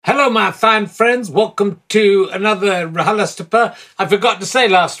Hello, my fine friends. Welcome to another RHLSTP. I forgot to say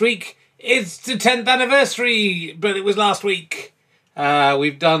last week, it's the 10th anniversary, but it was last week.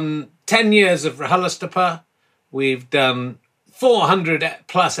 We've done 10 years of RHLSTP. We've done 400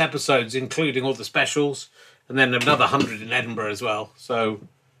 plus episodes, including all the specials, and then another 100 in Edinburgh as well. So,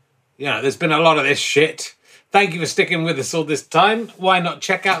 you know, there's been a lot of this shit. Thank you for sticking with us all this time. Why not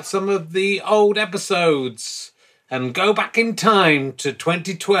check out some of the old episodes and go back in time to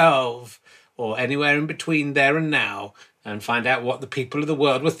 2012 or anywhere in between there and now and find out what the people of the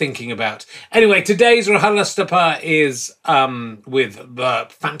world were thinking about. Anyway, today's RHLSTP is with the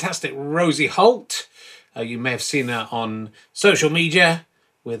fantastic Rosie Holt. You may have seen her on social media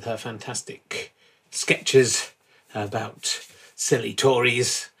with her fantastic sketches about silly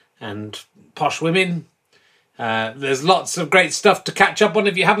Tories and posh women. There's lots of great stuff to catch up on.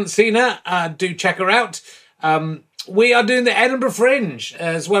 If you haven't seen her, do check her out. We are doing the Edinburgh Fringe,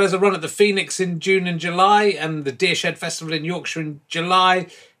 as well as a run at the Phoenix in June and July, and the Deershed Festival in Yorkshire in July.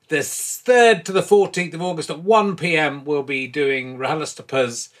 The 3rd to the 14th of August at 1 p.m. we'll be doing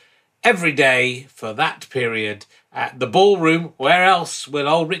RHLSTPs every day for that period at the ballroom. Where else will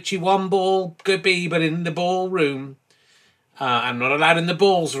old Richie Womble be but in the ballroom? I'm not allowed in the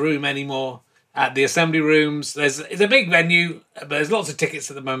balls room anymore. At the Assembly Rooms, it's a big venue, but there's lots of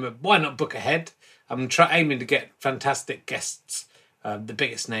tickets at the moment. Why not book ahead? I'm aiming to get fantastic guests, the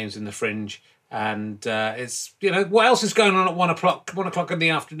biggest names in the Fringe. And it's, you know, what else is going on at 1 o'clock in the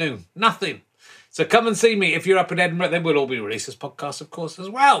afternoon? Nothing. So come and see me if you're up in Edinburgh. They will all be released as podcasts, of course, as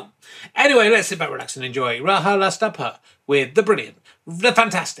well. Anyway, let's sit back, relax, and enjoy RHLSTP with the brilliant, the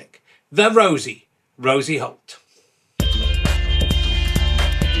fantastic, the Rosie Holt.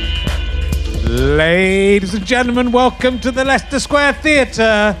 Ladies and gentlemen, welcome to the Leicester Square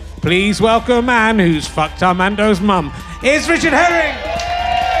Theatre. Please welcome a man who's fucked Armando's mum. It's Richard Herring!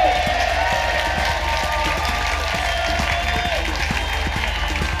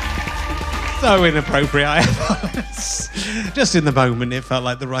 So inappropriate I was. Just in the moment it felt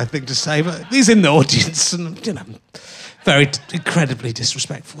like the right thing to say, but he's in the audience and, you know, very incredibly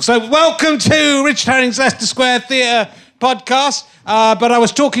disrespectful. So welcome to Richard Herring's Leicester Square Theatre podcast. But I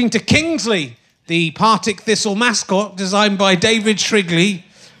was talking to Kingsley, the Partick Thistle mascot designed by David Shrigley,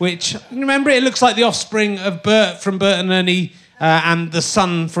 which, remember, it looks like the offspring of Bert from Bert and Ernie and the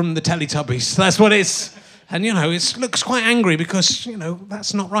son from the Teletubbies. That's what it's. And, you know, it looks quite angry because, you know,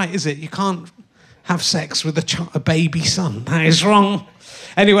 that's not right, is it? You can't have sex with a baby son. That is wrong.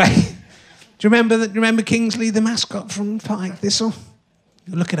 Anyway, do you remember Kingsley, the mascot from Partick Thistle?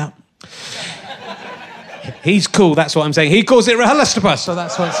 Look it up. He's cool. That's what I'm saying. He calls it RHLSTP, so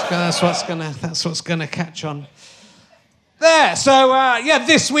that's what's gonna catch on. There. So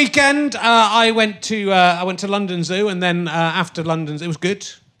this weekend I went to London Zoo, and then after London, it was good.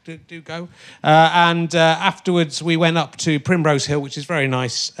 Do go. And afterwards we went up to Primrose Hill, which is very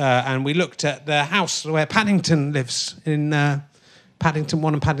nice, and we looked at the house where Paddington lives in Paddington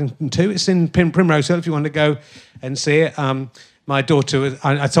 1 and Paddington 2. It's in Primrose Hill if you want to go and see it. My daughter,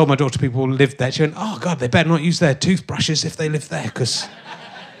 I told my daughter people lived there. She went, oh, God, they better not use their toothbrushes if they live there, because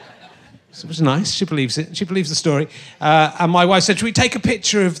it was nice. She believes it. She believes the story. And my wife said, should we take a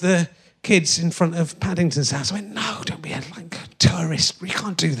picture of the kids in front of Paddington's house? I went, no, don't be a tourist. We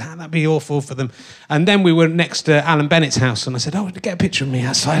can't do that. That'd be awful for them. And then we were next to Alan Bennett's house, and I said, oh, get a picture of me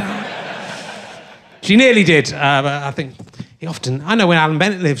outside. She nearly did, but I think I know where Alan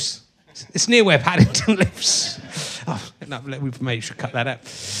Bennett lives. It's near where Paddington lives. Oh, no, maybe we should cut that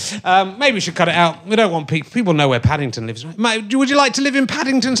out. Maybe we should cut it out. We don't want people know where Paddington lives, right? Would you like to live in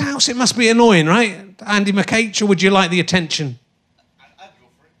Paddington's house? It must be annoying, right? Andy McCage, or would you like the attention? I'd go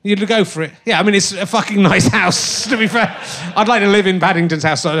for it. You'd go for it? Yeah, I mean, it's a fucking nice house, to be fair. I'd like to live in Paddington's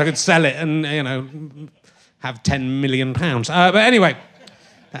house so I could sell it and, you know, have £10 million. But anyway,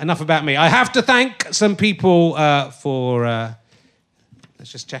 enough about me. I have to thank some people for...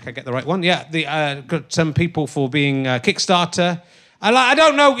 let's just check I get the right one. Yeah, got some people for being Kickstarter. I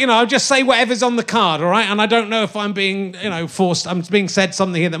don't know, you know, I'll just say whatever's on the card, all right? And I don't know if I'm being, you know, forced. I'm being said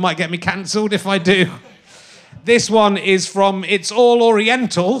something here that might get me cancelled if I do. This one is from It's All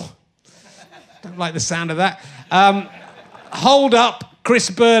Oriental. Don't like the sound of that. Hold up, Chris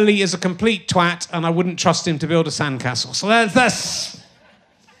Burley is a complete twat and I wouldn't trust him to build a sandcastle. So that's...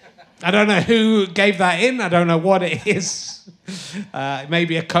 I don't know who gave that in. I don't know what it is.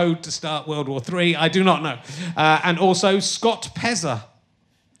 Maybe a code to start World War III. I do not know. And also Scott Pezza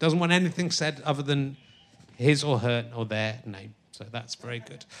doesn't want anything said other than his or her or their name. So that's very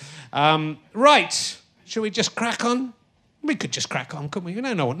good. Right. Should we just crack on? We could just crack on, couldn't we? You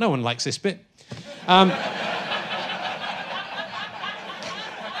know, no one likes this bit.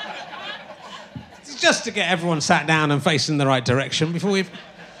 just to get everyone sat down and facing the right direction before we...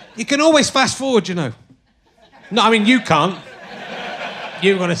 You can always fast forward, you know. No, I mean, you can't.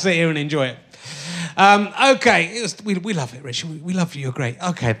 You've got to sit here and enjoy it. OK, we love it, Rich. We love you. You're great.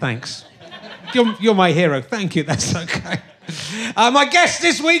 OK, thanks. You're my hero. Thank you. That's OK. My guest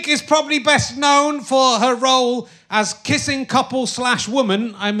this week is probably best known for her role as kissing couple /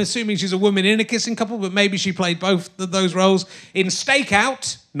 woman. I'm assuming she's a woman in a kissing couple, but maybe she played both of those roles in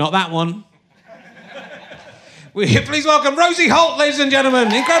Stakeout. Not that one. Please welcome Rosie Holt, ladies and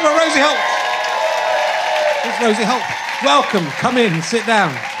gentlemen. Incredible Rosie Holt. It's Rosie Holt. Welcome. Come in. Sit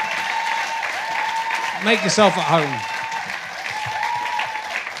down. Make yourself at home.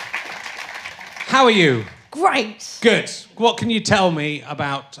 How are you? Great. Good. What can you tell me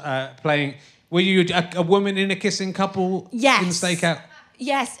about playing... Were you a woman in a kissing couple in Stakeout?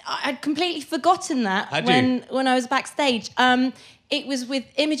 Yes, I'd completely forgotten that when I was backstage. It was with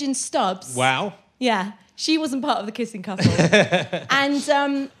Imogen Stubbs. Wow. Yeah, she wasn't part of the kissing couple.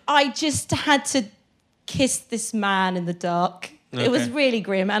 And I just had to kiss this man in the dark. Okay. It was really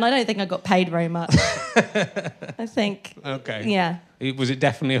grim, and I don't think I got paid very much. I think. Okay. Yeah. Was it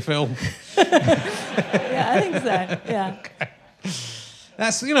definitely a film? Yeah, I think so. Yeah. Okay.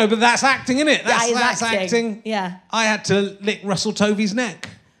 That's but that's acting, isn't it? That's acting. Yeah. I had to lick Russell Tovey's neck.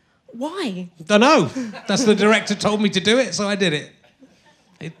 Why? Don't know. That's the director told me to do it, so I did it.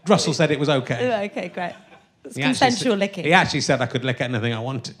 Russell said it was okay. Okay, great. It's consensual licking. He actually said I could lick anything I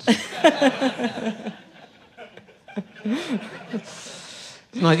wanted.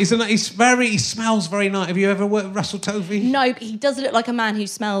 Nice. He smells very nice. Have you ever worked with Russell Tovey? No, but he does look like a man who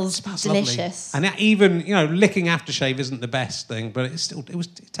smells delicious. Lovely. And even, licking aftershave isn't the best thing, but it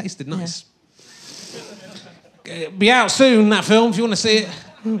tasted nice. Yeah. It'll be out soon, that film, if you want to see it.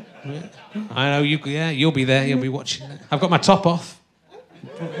 Yeah. I know you'll be there, you'll be watching it. I've got my top off.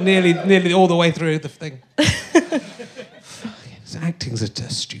 Nearly all the way through the thing. Acting's a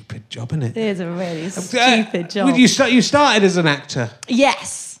stupid job, isn't it? It is a really stupid job. You started as an actor.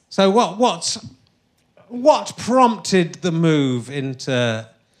 Yes. So what prompted the move into?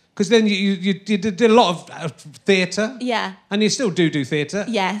 Because then you did a lot of theatre. Yeah. And you still do theatre.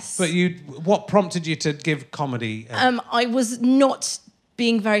 Yes. But what prompted you to give comedy? I was not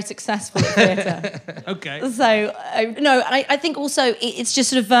being very successful at theatre. Okay. So I think also it's just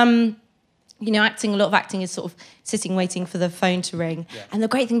sort of. Acting, a lot of acting is sort of sitting waiting for the phone to ring. Yeah. And the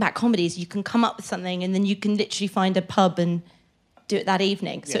great thing about comedy is you can come up with something and then you can literally find a pub and do it that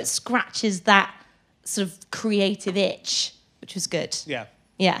evening. So it scratches that sort of creative itch, which was good. Yeah.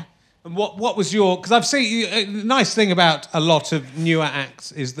 Yeah. And what was your... Because I've seen... The nice thing about a lot of newer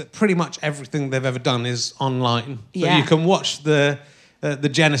acts is that pretty much everything they've ever done is online. So you can watch the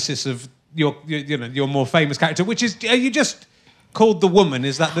genesis of your more famous character, which is... Are you just... called the woman?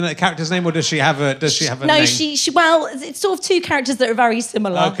 Is that the character's name, or does she have a name? No, well, it's sort of two characters that are very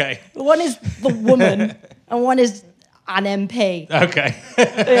similar. Okay. One is the woman, and one is an MP. Okay.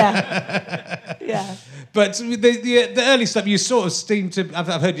 Yeah. Yeah. But the early stuff, you sort of seem to...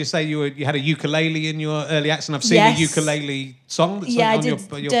 I've heard you say you had a ukulele in your early acts, and I've seen a ukulele song. That's I on did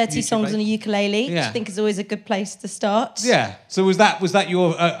your dirty YouTube songs page. on a ukulele, which I think is always a good place to start. Yeah. So was that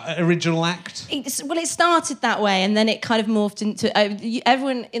your original act? It started that way, and then it kind of morphed into...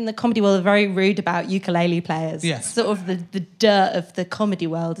 everyone in the comedy world are very rude about ukulele players. Yeah. It's sort of the dirt of the comedy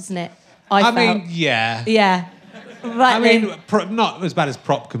world, isn't it? I mean, yeah. Yeah. Right, not as bad as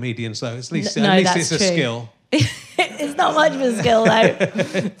prop comedians, though. At least it's a true. Skill. It's not much of a skill, though.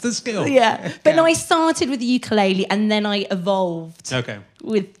 It's a skill. Yeah. But no, I started with the ukulele, and then I evolved to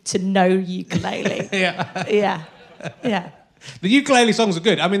no ukulele. Yeah. Yeah. Yeah. The ukulele songs are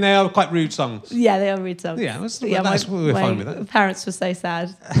good. I mean, they are quite rude songs. Yeah, they are rude songs. Yeah, we're fine with that. My parents were so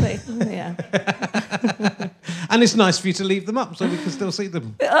sad. Yeah. And it's nice for you to leave them up so we can still see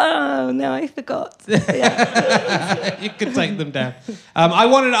them. Oh, no, I forgot. Yeah. You can take them down. I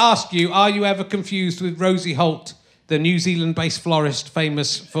wanted to ask you, are you ever confused with Rosie Holt, the New Zealand-based florist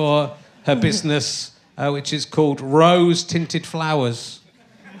famous for her business, which is called Rose Tinted Flowers?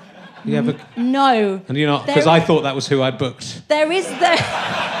 You ever... No. And you're not... Because I thought that was who I'd booked. There is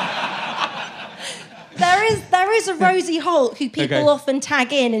a Rosie Holt who people often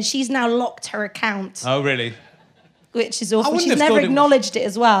tag in, and she's now locked her account. Oh, really? Which is awful. She's never acknowledged it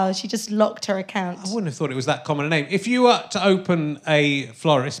as well. She just locked her account. I wouldn't have thought it was that common a name. If you were to open a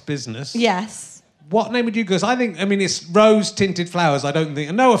florist business... Yes. What name would you go? It's Rose Tinted Flowers. I don't think...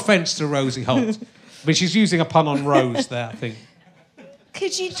 And no offence to Rosie Holt, but she's using a pun on rose there, I think.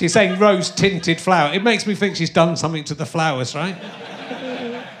 Could you... She's saying rose tinted flower. It makes me think she's done something to the flowers, right?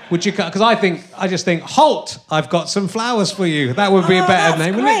 Would you? Because I just think Holt. I've got some flowers for you. That would be a better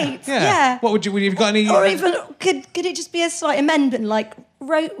name, wouldn't it? Yeah. What would you? Would you've got any? Or even could it just be a slight amendment like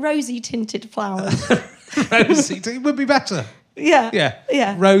rosy tinted flowers? Rosie, it would be better.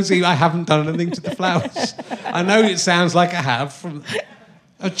 Yeah. Rosie, I haven't done anything to the flowers. I know it sounds like I have.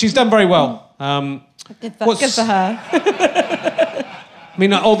 She's done very well. Good for her. I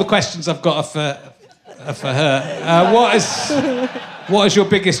mean, all the questions I've got are for her. What is your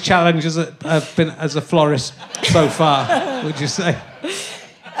biggest challenge as a florist so far? Would you say?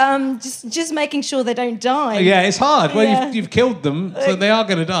 Just making sure they don't die. Yeah, it's hard. Well, you've killed them, so they are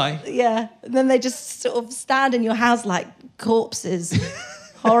going to die. Yeah, and then they just sort of stand in your house like corpses,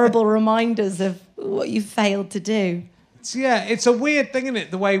 horrible reminders of what you failed to do. It's a weird thing, isn't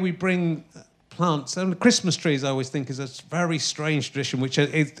it? The way we bring plants. And the Christmas trees, I always think, is a very strange tradition, which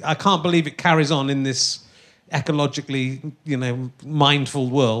I can't believe it carries on in this ecologically, mindful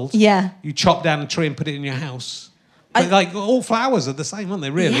world. Yeah. You chop down a tree and put it in your house. But all flowers are the same, aren't they,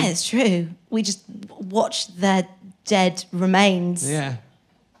 really? Yeah, it's true. We just watch their dead remains. Yeah.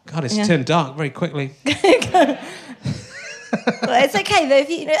 God, it's turned dark very quickly. Well, it's okay, though.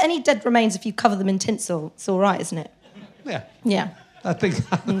 If any dead remains, if you cover them in tinsel, it's all right, isn't it? Yeah. Yeah. I think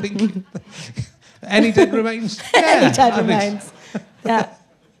any dead remains? Yeah, any dead remains. Yeah.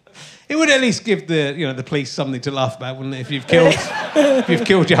 It would at least give the police something to laugh about, wouldn't it? If you've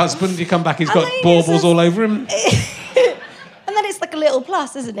killed your husband, you come back, he's got baubles all over him. And then it's like a little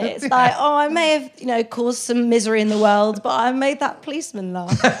plus, isn't it? It's like, I may have, caused some misery in the world, but I made that policeman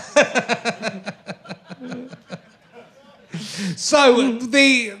laugh. So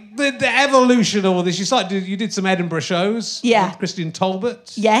the evolution of all this, you did some Edinburgh shows. Yeah. With Christian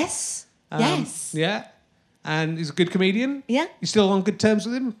Talbot. Yes. Yes. Yeah. And he's a good comedian. Yeah. You still on good terms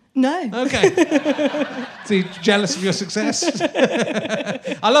with him? No. Okay. Is he jealous of your success?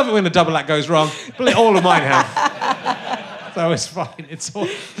 I love it when a double act goes wrong. But all of mine have. So it's fine. It's all.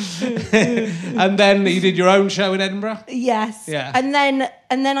 And then you did your own show in Edinburgh? Yes. Yeah. And then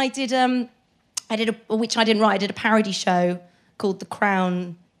I did which I didn't write. I did a parody show called The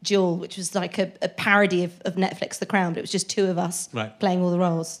Crown Jewel, which was like a parody of Netflix The Crown, but it was just two of us playing all the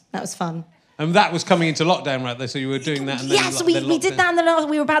roles. That was fun. And that was coming into lockdown, right? So you were doing that. And then we did that. And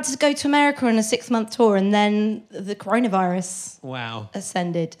we were about to go to America on a 6-month tour, and then the coronavirus.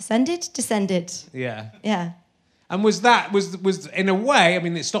 Descended. Yeah. Yeah. And was in a way? I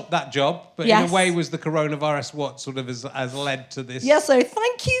mean, it stopped that job, but in a way, was the coronavirus what sort of has led to this? Yeah. So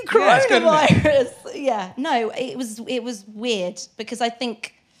thank you, coronavirus. Yeah. No, it was weird because I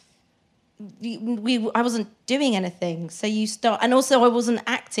think. I wasn't doing anything, so you start, and also I wasn't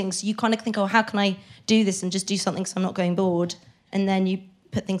acting, so you kind of think, how can I do this and just do something so I'm not going bored, and then you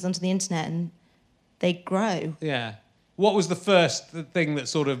put things onto the internet and they grow. Yeah. What was the first thing that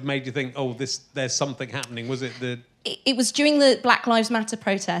sort of made you think, there's something happening? Was it It was during the Black Lives Matter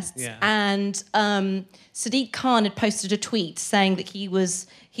protests, and Sadiq Khan had posted a tweet saying that he was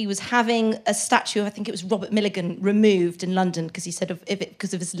having a statue of, I think it was Robert Milligan, removed in London because he said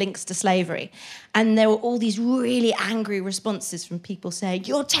because of his links to slavery. And there were all these really angry responses from people saying,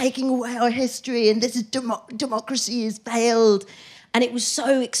 "You're taking away our history and this is democracy has failed." And it was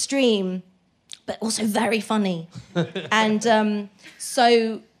so extreme, but also very funny. And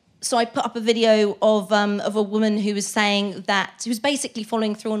so I put up a video of a woman who was saying that, who was basically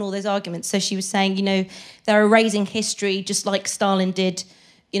following through on all those arguments. So she was saying, they're erasing history just like Stalin did,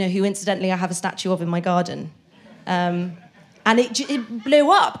 who incidentally I have a statue of in my garden. And it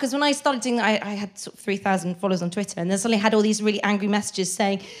blew up because when I started doing that, I had sort of 3,000 followers on Twitter, and then suddenly had all these really angry messages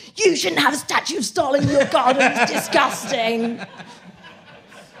saying, "You shouldn't have a statue of Stalin in your garden, it's disgusting."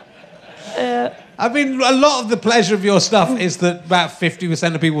 I mean, a lot of the pleasure of your stuff is that about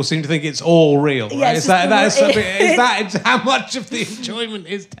 50% of people seem to think it's all real, right? Yeah, is that how much of the enjoyment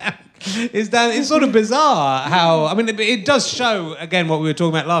is down? It's sort of bizarre how, I mean, it does show, again, what we were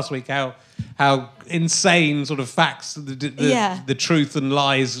talking about last week, how insane sort of facts the truth and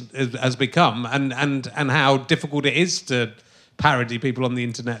lies has become, and how difficult it is to parody people on the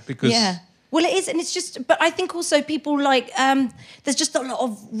internet because... Yeah. Well, it is, and it's just... But I think also people there's just a lot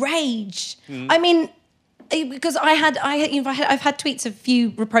of rage. I mean, because I've had tweets of a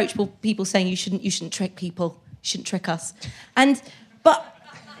few reproachable people saying you shouldn't trick people, you shouldn't trick us, but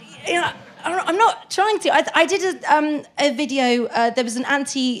I'm not trying to. I did a video. There was an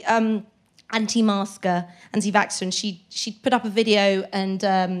anti-masker, anti-vaxxer, and she put up a video, and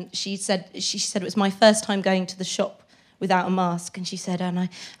she said it was my first time going to the shop without a mask. And she said, and I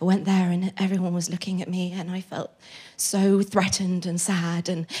went there and everyone was looking at me and I felt so threatened and sad.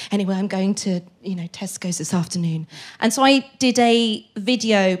 And anyway, I'm going to, Tesco's this afternoon. And so I did a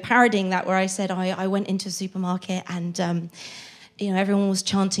video parodying that where I said I went into a supermarket and, everyone was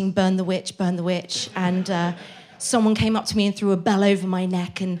chanting, burn the witch, burn the witch. And someone came up to me and threw a bell over my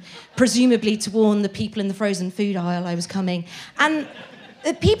neck and presumably to warn the people in the frozen food aisle I was coming. And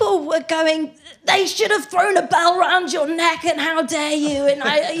the people were going, they should have thrown a bell round your neck and how dare you? And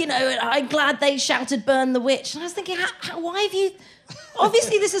I'm glad they shouted burn the witch. And I was thinking, why have you...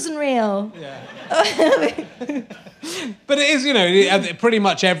 Obviously this isn't real. Yeah. But it is, pretty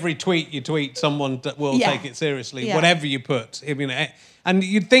much every tweet you tweet, someone will take it seriously, whatever you put. And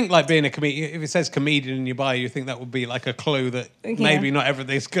you'd think, like, being a comedian, if it says comedian in your bio, you think that would be like a clue that maybe not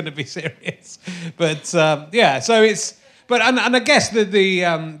everything's going to be serious. But so it's. But and I guess the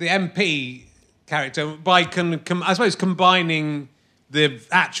MP character by I suppose combining the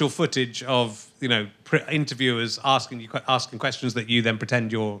actual footage of interviewers asking questions that you then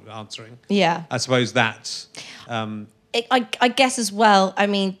pretend you're answering. Yeah. I suppose that's. I guess as well. I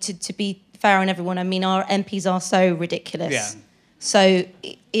mean, to be fair on everyone, I mean our MPs are so ridiculous. Yeah. So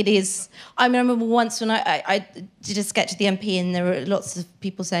it is. I remember once when I did a sketch of the MP, and there were lots of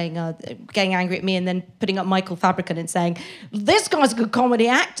people saying, getting angry at me, and then putting up Michael Fabricant and saying, "This guy's a good comedy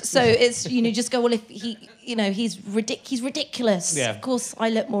act." So it's just go, well, if he's ridiculous. Yeah. Of course, I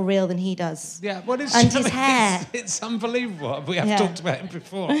look more real than he does. Yeah, and his hair. It's unbelievable. We have talked about him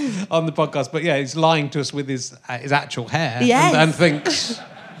before on the podcast, but he's lying to us with his actual hair, and thinks.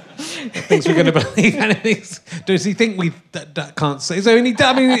 Thinks we're going to believe anything. Does he think we can't say? So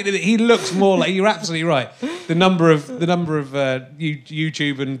he looks more like. You're absolutely right. The number of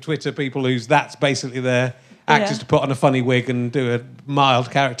YouTube and Twitter people that's basically their actors to put on a funny wig and do a mild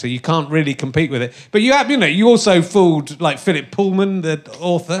character. You can't really compete with it. But you also fooled like Philip Pullman, the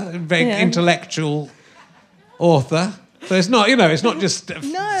author, very intellectual author. So it's not, it's not just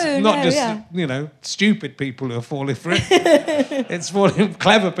stupid people who are falling for it. It's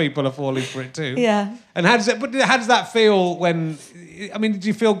clever people are falling for it too. Yeah. And how does that feel when? I mean, did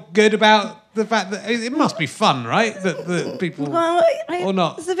you feel good about the fact that it must be fun, right? That people or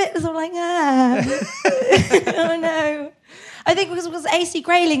not? It's a bit sort of like oh no. I think it was AC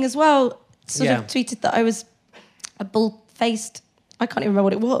Grayling as well. Sort of tweeted that I was a bull-faced. I can't even remember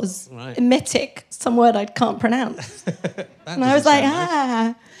what it was. Right. Emetic, some word I can't pronounce. And I was like,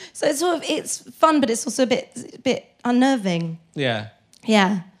 nice. So it's fun, but it's also a bit unnerving. Yeah.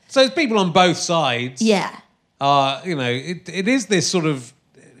 Yeah. So it's people on both sides. Yeah. It is this sort of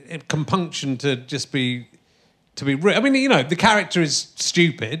compunction to just be real. I mean, the character is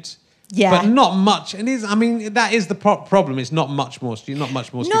stupid. Yeah. But not much. And that is the problem. It's not much more. You're not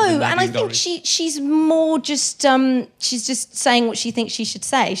much more stupid than that. And I think she's more just she's just saying what she thinks she should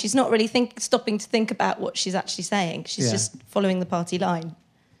say. She's not really stopping to think about what she's actually saying. She's just following the party line.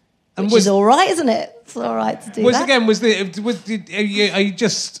 Which is all right, isn't it? It's all right to do that. Are you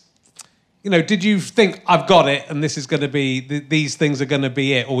just, did you think I've got it and this is going to be these things are going to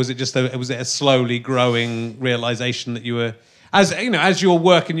be it, or was it just a slowly growing realization that you were as you're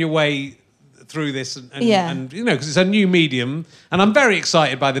working your way through this and because it's a new medium, and I'm very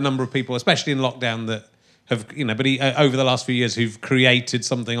excited by the number of people, especially in lockdown, that have over the last few years who've created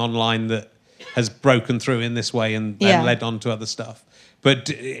something online that has broken through in this way and led on to other stuff. But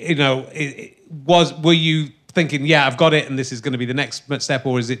were you thinking, I've got it and this is going to be the next step,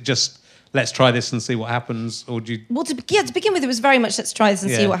 or is it just let's try this and see what happens? Or do you? Well, to begin with, it was very much let's try this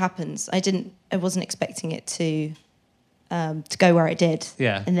and see what happens. I wasn't expecting it to go where it did.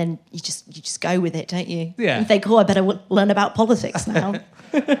 Yeah. And then you just go with it, don't you? Yeah. And think, I better learn about politics now.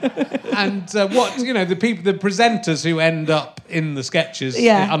 And the presenters who end up in the sketches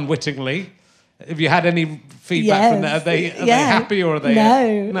unwittingly, have you had any feedback from that? Are they happy, or are they?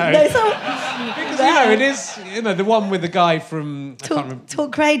 No. Because it is the one with the guy from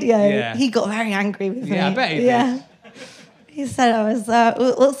Talk Radio. Yeah. He got very angry with me. Yeah, I bet he did. He said I was.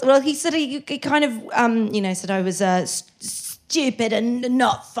 He said he kind of said I was stupid and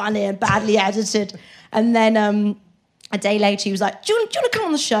not funny and badly edited, and then a day later he was like, "Do you want to come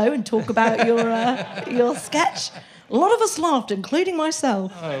on the show and talk about your sketch?" A lot of us laughed, including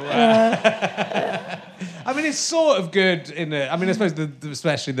myself. Oh, wow. It's sort of good I suppose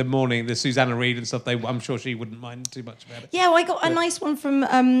especially the morning, the Susanna Reid and stuff. I'm sure she wouldn't mind too much about it. Yeah, well, I got a nice one from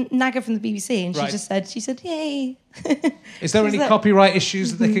Naga from the BBC, and she said, "Yay." Is there any copyright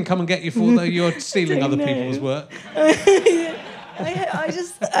issues that they can come and get you for, though? You're stealing other people's work. I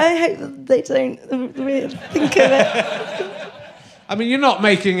hope that they don't really think of it. I mean, you're not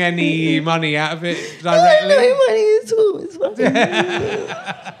making any money out of it directly. No money at all. It's fine.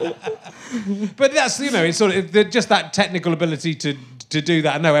 But that's, it's sort of just that technical ability to do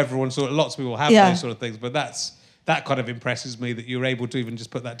that. I know lots of people have those sort of things, but that kind of impresses me that you're able to even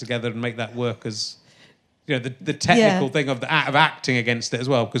just put that together and make that work as, the technical thing of acting against it as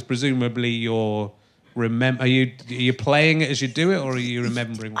well, because presumably you're are you playing it as you do it, or are you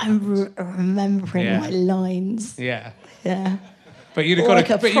remembering? I'm remembering my lines. Yeah. Yeah. But you've got to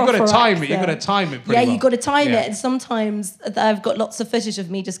time it. You've got to time it. You've got to time it, and sometimes I've got lots of footage of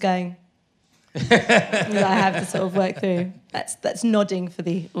me just going. that I have to sort of work through. That's nodding for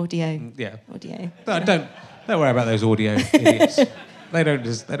the audio. Yeah. Audio. No, don't worry about those audio idiots. They don't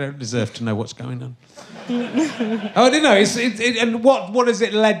deserve to know what's going on. Oh, I don't know. And what has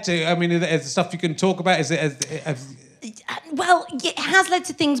it led to? I mean, is there stuff you can talk about? Is it? Well, it has led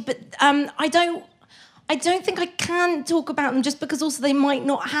to things, but I don't think I can talk about them just because also they might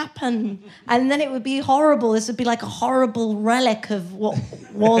not happen, and then it would be horrible. This would be like a horrible relic of what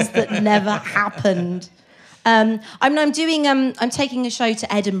was that never happened. I'm taking a show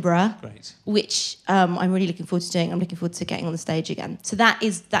to Edinburgh, Great. which I'm really looking forward to doing. I'm looking forward to getting on the stage again. So that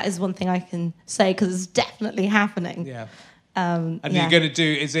is one thing I can say because it's definitely happening. Yeah. And you're going to do?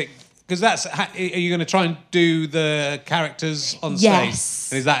 Is it? Because are you going to try and do the characters on stage?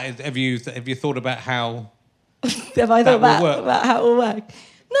 Yes. And is that? Have you thought about how? Have I thought about how it will work?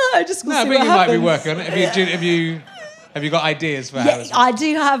 No, I just. No, but you might be working on it. Have you got ideas for how? I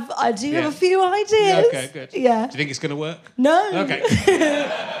do have a few ideas. Okay, good. Yeah. Do you think it's going to work? No. Okay.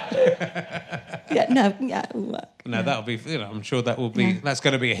 It will work. No, that'll be. I'm sure that will be. Yeah. That's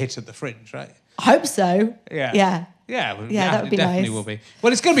going to be a hit at the Fringe, right? I hope so. Yeah. Yeah. Yeah, that would be definitely nice. Will be.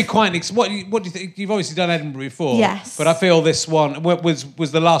 Well, it's going to be quite. What do you think? You've obviously done Edinburgh before. Yes. But I feel this one was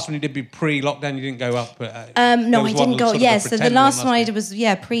the last one you did be pre-lockdown. You didn't go up. No, I didn't go. Yeah, so the last one I did was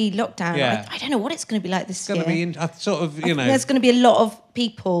pre-lockdown. Yeah. I don't know what it's going to be like this year. It's going to be sort of There's going to be a lot of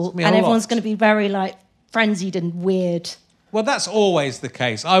people, and everyone's going to be very like frenzied and weird. Well, that's always the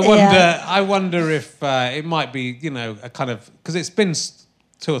case. I wonder if it might be a kind of because it's been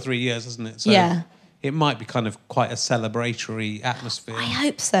 2 or 3 years, hasn't it? So yeah. It might be kind of quite a celebratory atmosphere. I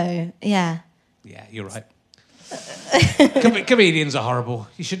hope so. Yeah. Yeah, you're right. Comedians are horrible.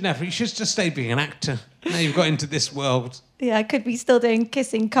 You should just stay being an actor. Now you've got into this world. Yeah, I could be still doing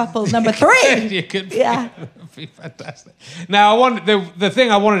Kissing Couple number 3. You could. Be, yeah. That'd be fantastic. Now, the thing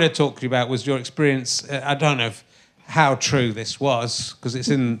I wanted to talk to you about was your experience. I don't know how true this was because it's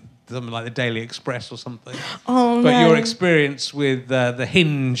in something like the Daily Express or something. Oh, but no. your experience with the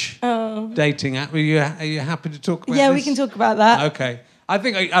Hinge dating app, are you happy to talk about this? We can talk about that. Okay. I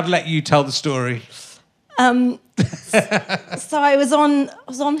think I'd let you tell the story. So I was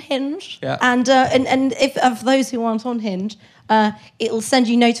on Hinge, and if of those who aren't on Hinge, it'll send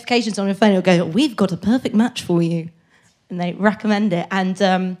you notifications on your phone. It'll go, "We've got a perfect match for you," and they recommend it. And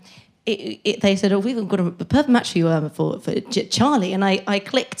they said, "Oh, we've got a perfect match for you for Charlie." And I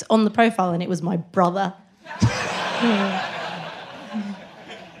clicked on the profile, and it was my brother.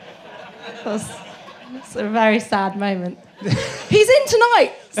 It's a very sad moment. He's in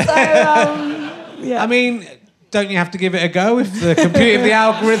tonight, so yeah. I mean, don't you have to give it a go if the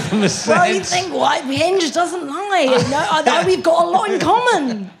algorithm has said? Well, you think what? Hinge doesn't lie. No, we've got a lot in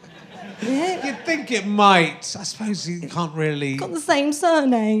common. Yeah. You'd think it might. I suppose you can't really. Got the same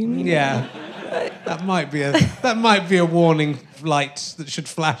surname. Yeah, that might be a warning light that should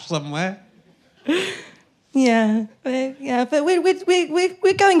flash somewhere. Yeah, but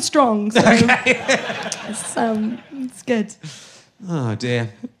we're going strong. So okay. it's good. Oh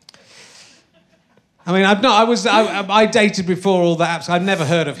dear. I mean, I dated before all the apps. I'd never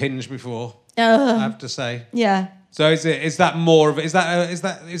heard of Hinge before. I have to say. Yeah. So is that more of is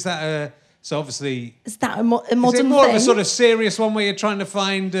that so obviously is that a modern is it more thing? of a sort of serious one where you're trying to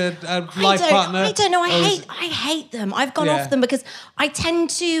find a life partner? I don't know. I hate them. I've gone off them because I tend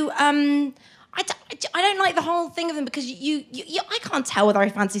to. I don't like the whole thing of them because you I can't tell whether I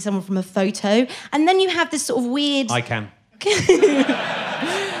fancy someone from a photo, and then you have this sort of weird. I can.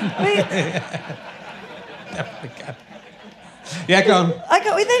 Yeah, go on.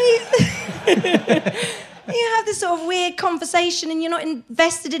 You have this sort of weird conversation and you're not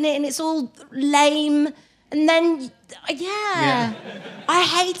invested in it and it's all lame. And then, I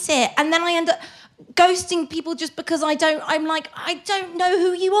hate it. And then I end up ghosting people just because I don't know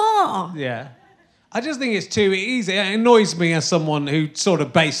who you are. Yeah. I just think it's too easy. It annoys me as someone who sort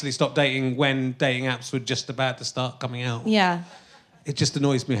of basically stopped dating when dating apps were just about to start coming out. Yeah. it just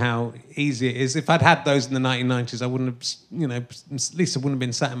annoys me how easy it is. If I'd had those in the 1990s, I wouldn't have, at least I wouldn't have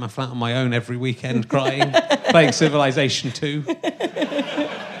been sat in my flat on my own every weekend crying, playing Civilization 2.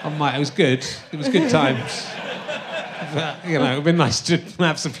 It was good. It was good times. But, it would have been nice to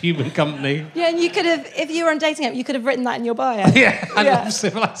have some human company. Yeah, and you could have, if you were on dating app, you could have written that in your bio. Yeah, I love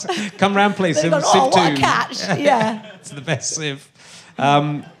Civilization. Come round, please. Civ 2. What a catch. Yeah. It's the best Civ.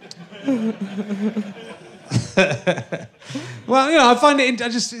 Well, I find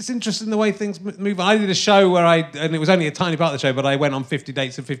it's interesting the way things move on. I did a show and it was only a tiny part of the show, but I went on 50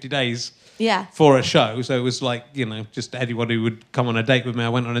 dates in 50 days for a show. So it was like, just anyone who would come on a date with me, I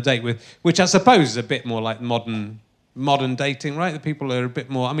went on a date with, which I suppose is a bit more like modern dating, right? The people are a bit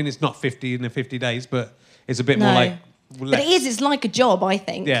more, it's not 50 in the 50 days, but it's a bit more like... But it's like a job, I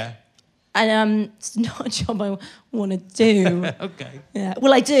think. Yeah. And it's not a job I want to do. Okay. Yeah.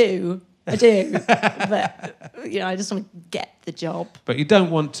 Well, I do. But, I just want to get the job. But you don't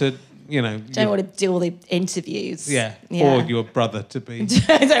want to, Don't want to do all the interviews. Yeah. Or your brother to be...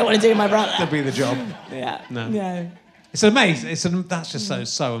 I don't want to do my brother. To be the job. Yeah. No. It's amazing. That's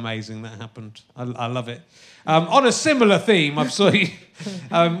just so amazing that happened. I love it. On a similar theme, I saw you...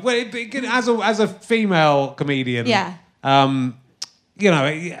 as a female comedian... Yeah. I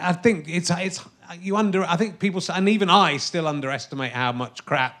think I think people... And even I still underestimate how much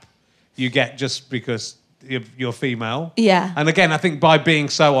crap you get just because you're female. Yeah. And again, I think by being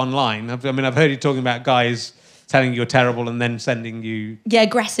so online, I've heard you talking about guys telling you you're terrible and then sending you... Yeah,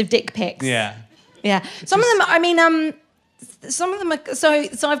 aggressive dick pics. Yeah. Yeah. Some of them, some of them are...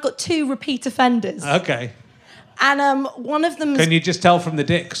 So I've got 2 repeat offenders. Okay. And one of them... Can you just tell from the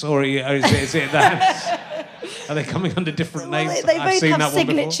dicks, or is it that? Are they coming under different names? They both have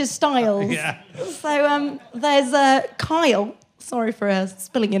signature styles. Yeah. So there's Kyle. Sorry for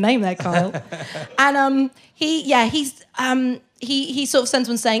spilling your name there, Kyle. And he sort of sends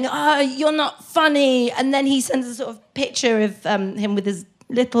one saying, "Oh, you're not funny," and then he sends a sort of picture of him with his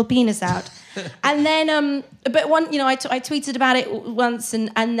little penis out. And then, but one, I tweeted about it once,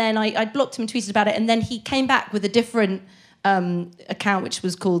 and then I blocked him and tweeted about it, and then he came back with a different account which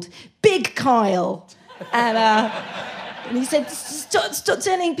was called Big Kyle, and he said, "Stop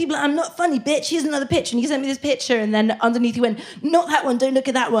telling people I'm not funny, bitch. Here's another picture." And he sent me this picture, and then underneath he went, "Not that one. Don't look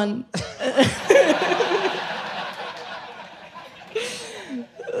at that one."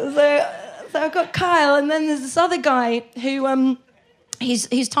 So I've got Kyle, and then there's this other guy who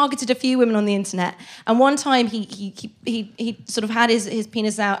he's targeted a few women on the internet, and one time he sort of had his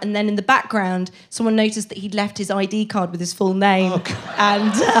penis out, and then in the background someone noticed that he'd left his ID card with his full name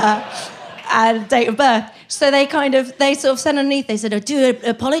and date of birth. So they sort of sent underneath, they said, "Oh, do an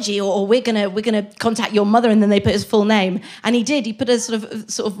apology, or we're gonna contact your mother," and then they put his full name, and he did. He put a sort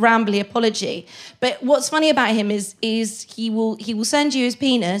of rambly apology. But what's funny about him is he will send you his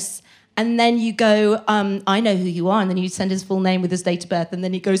penis. And then you go, "I know who you are," and then you send his full name with his date of birth, and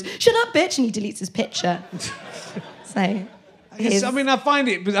then he goes, "Shut up, bitch," and he deletes his picture. So, I find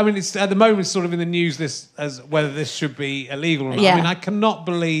it. It's at the moment sort of in the news as whether this should be illegal or not. Yeah. I cannot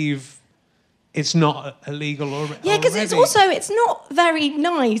believe it's not illegal already. Yeah, because it's not very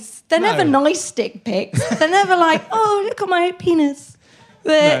nice. They're never nice dick pics. They're never like, "Oh, look at my penis."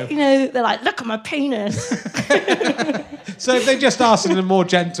 They're like, "Look at my penis." So if they just asked in a more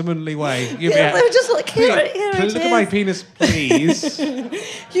gentlemanly way, they were just like, here it is. Look at my penis, please.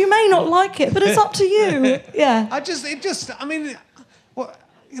 You may not like it, but it's up to you. Yeah.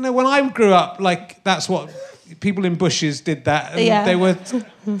 When I grew up, that's what people in bushes did that, and they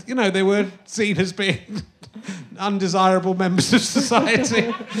were seen as being undesirable members of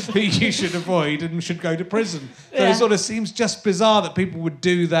society who you should avoid and should go to prison. So it sort of seems just bizarre that people would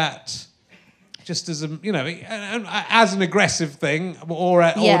do that just as as an aggressive thing or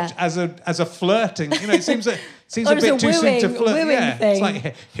as a flirting. It seems a bit too soon to flirt. Yeah, thing. It's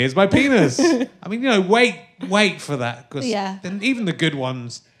like, here's my penis. Wait for that, because even the good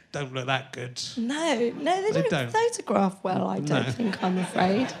ones don't look that good. No, they don't photograph well. I don't think. I'm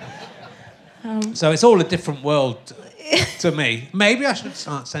afraid. So it's all a different world to me. Maybe I should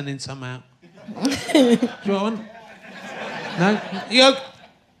start sending some out. Do you want one? No?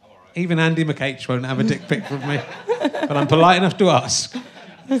 Even Andy McH won't have a dick pic from me. But I'm polite enough to ask.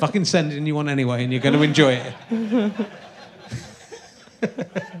 Fucking sending you one anyway, and you're going to enjoy it.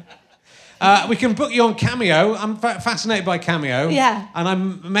 We can book you on Cameo. I'm fascinated by Cameo. Yeah. And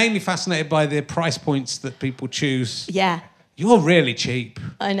I'm mainly fascinated by the price points that people choose. Yeah. You're really cheap.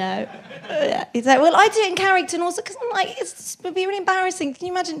 I know. He's like, well, I do it in Carrington also because I'm like, it would be really embarrassing. Can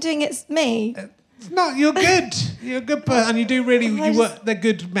you imagine doing it as me? No, you're good. You're a good person. And you do really... they're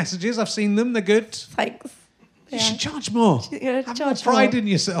good messages. I've seen them. They're good. Thanks. You should charge more. Have more Charge pride more. in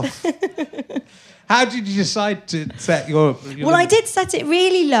yourself. How did you decide to set your Well, I did set it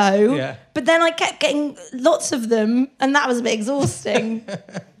really low, Yeah. but then I kept getting lots of them, and that was a bit exhausting.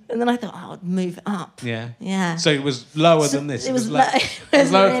 And then I thought, I'll move it up. Yeah. Yeah. So it was lower than this. It was low. it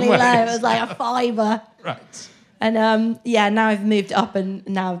was lower really than low. where It was like a fiver. Right. And now I've moved up, and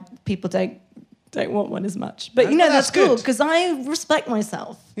now people don't want one as much. But That's that's cool good. because I respect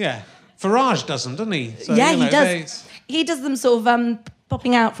myself. Yeah. Farage doesn't he? So, Yeah, you know, he does. He does them sort of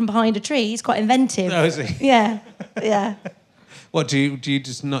popping out from behind a tree. He's quite inventive. Oh, is he? Yeah, yeah. What do you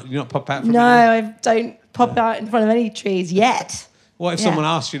just not pop out from No, behind? I don't pop out in front of any trees yet. What if Yeah. someone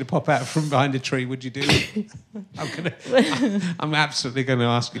asked you to pop out from behind a tree? Would you do it? I'm absolutely going to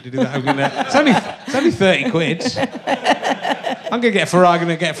ask you to do that. It's only 30 quid. I'm going to get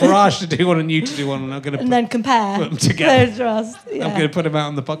Farage to do one and you to do one, and I'm going to And then compare. put them together. No trust. Yeah. I'm going to put them out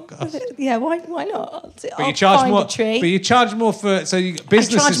on the podcast. Yeah, why not? But you charge find more. a tree. But you charge more for I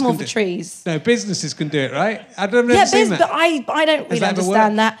businesses. charge more can for do- trees. No, businesses can do it, right? I don't know. Yeah, seen that. but I don't really that ever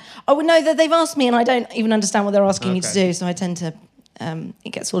understand that. Oh no, that they've asked me, and I don't even understand what they're asking me to Okay. do. So I tend to. It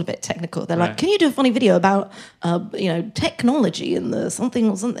gets all a bit technical. They're Right. like, "Can you do a funny video about, technology and the something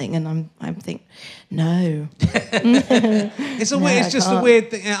or something?" And I'm thinking, no. It's a weird. I It's just a can't. weird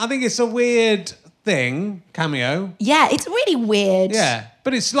thing. I think it's a weird thing. Cameo. Yeah, it's really weird. Yeah,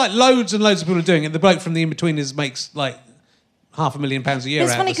 but it's like loads and loads of people are doing it. The bloke from The In-Betweeners makes like £500,000 a year.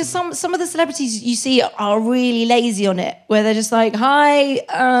 It's out funny of because something. some of the celebrities you see are really lazy on it, where they're just like,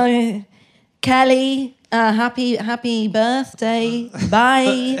 "Hi, Kelly, happy birthday,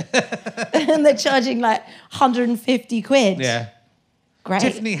 bye," and they're charging like 150 quid. Yeah. Great.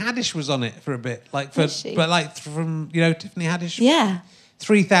 Tiffany Haddish was on it for a bit, Was she? but like from Tiffany Haddish. Yeah.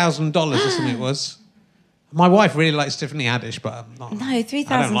 $3,000 or something it was. My wife really likes Tiffany Haddish, but I'm not. No, I 3,000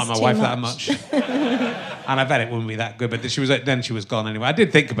 don't like my is wife too that much. And I bet it wouldn't be that good. But then she was gone anyway. I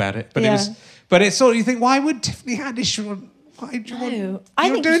did think about it, but Yeah. it's sort of, you think, why would Tiffany Haddish? Why do you want? No. I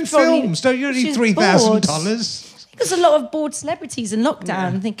You're think doing she's probably- films, don't you? You don't need she's $3,000. There's a lot of bored celebrities in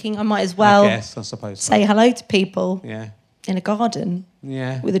lockdown thinking I might as well I guess, I suppose. So. say hello to people Yeah, in a garden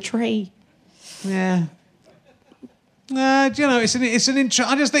yeah, with a tree. yeah. I just think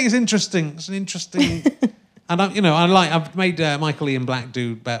it's interesting. It's an interesting. And I've made Michael Ian Black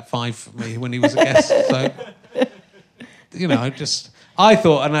do about 5 for me when he was a guest. So, I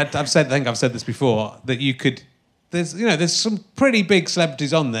thought, and I think I've said this before, that you could. There's some pretty big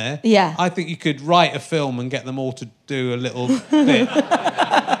celebrities on there. Yeah. I think you could write a film and get them all to do a little bit,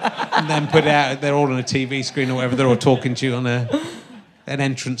 and then put it out. They're all on a TV screen or whatever. They're all talking to you on an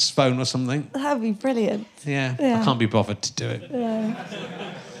entrance phone or something. That'd be brilliant. Yeah. Yeah. I can't be bothered to do it.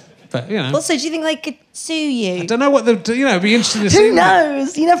 But Also, do you think they could sue you? I don't know what it'd be interesting to see. Who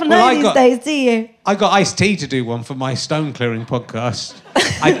knows? You never know Well, these days, do you? I got Ice-T to do one for my stone clearing podcast.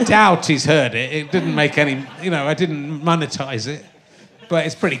 I doubt he's heard it. It didn't make any, I didn't monetize it. But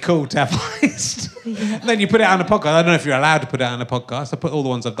it's pretty cool to have Ice. Then you put it on a podcast. I don't know if you're allowed to put it on a podcast. I put all the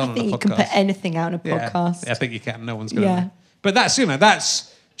ones I've done I on think a you podcast. can put anything out on a podcast. Yeah, I think you can. No one's going to Yeah. know. But that's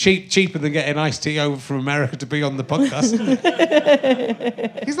cheaper than getting Ice-T over from America to be on the podcast.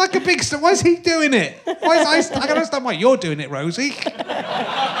 He's like a big star. Why is he doing it? Why is Ice-T? I can understand why you're doing it, Rosie.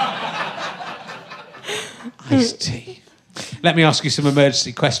 Ice-T. Let me ask you some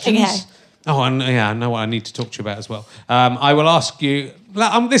emergency questions. Okay. Oh, and I know what I need to talk to you about as well. I will ask you.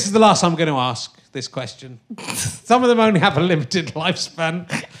 This is the last I'm going to ask this question. Some of them only have a limited lifespan.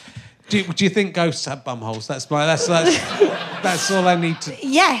 Do you think ghosts have bumholes? That's all I need to.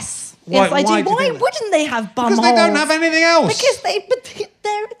 Yes. Why- Yes, I why do. do you Why think that? wouldn't they have bum Because holes? they don't have anything else. Because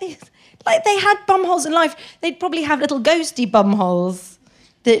they had bum holes in life. They'd probably have little ghosty bum holes.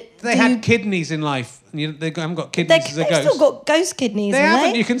 They had kidneys in life. They haven't got They've kidneys as a ghost. still got ghost kidneys. They haven't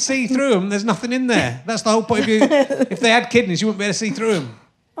haven't. You can see through them. There's nothing in there. That's the whole point. If they had kidneys, you wouldn't be able to see through them.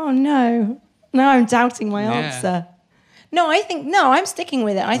 Oh no! Now I'm doubting my Yeah. answer. No, I'm sticking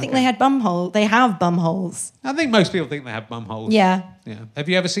with it. I think they had bum holes. They have bum holes. I think most people think they have bum holes. Yeah. Yeah. Have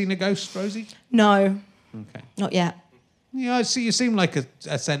you ever seen a ghost, Rosie? No, Okay. not yet. Yeah, I see. You seem like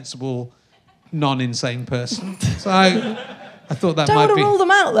a sensible, non-insane person. So I thought that Don't might want be to rule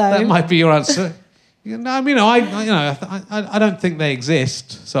them out though. that might be your answer. I don't think they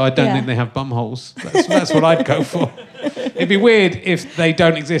exist, so I don't Yeah. think they have bum holes. That's what I'd go for. It'd be weird if they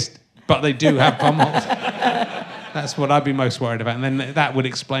don't exist, but they do have bum holes. That's what I'd be most worried about, and then that would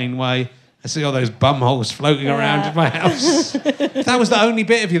explain why I see all those bum holes floating around in my house. If that was the only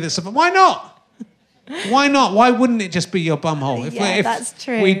bit of you that's... Why not? Why not? Why wouldn't it just be your bumhole? If that's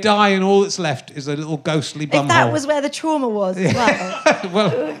true. we die and all that's left is a little ghostly bumhole. If that was where the trauma was as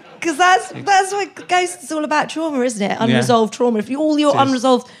well. Because that's what Ghosts is all about, trauma, isn't it? Unresolved trauma. If all your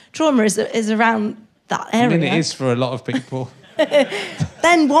unresolved trauma is around that area. I mean, it is for a lot of people.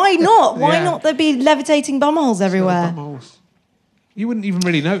 Then why not? Why not there be levitating bumholes everywhere? Bumholes. You wouldn't even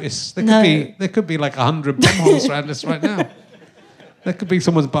really notice. There could be like 100 bumholes around us right now. There could be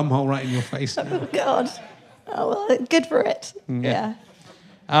someone's bumhole right in your face now. Oh, God. Oh, well, good for it. Yeah.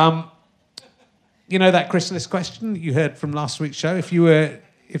 You know that chrysalis question you heard from last week's show? If you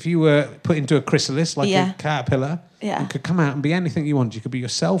were put into a chrysalis, like a caterpillar, you could come out and be anything you want. You could be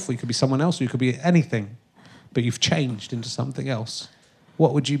yourself, or you could be someone else, or you could be anything. But you've changed into something else.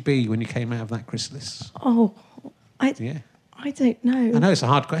 What would you be when you came out of that chrysalis? Oh, I don't know. I know it's a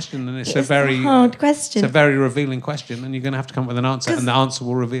hard question, and it's a very hard question. It's a very revealing question, and you're going to have to come up with an answer, and the answer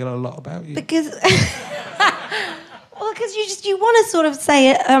will reveal a lot about you. Because, you want to sort of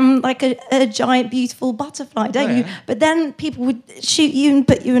say it like a giant, beautiful butterfly, don't you? But then people would shoot you and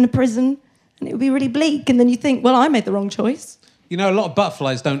put you in a prison, and it would be really bleak. And then you think, well, I made the wrong choice. You know, a lot of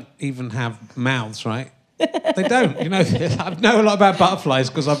butterflies don't even have mouths, right? They don't. You know, I know a lot about butterflies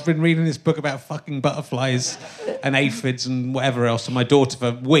because I've been reading this book about fucking butterflies and aphids and whatever else to my daughter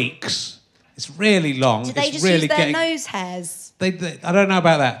for weeks. It's really long. Do they just use their nose hairs? I don't know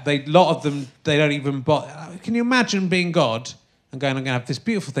about that. A lot of them, they don't even bother. Can you imagine being God and going, I'm going to have this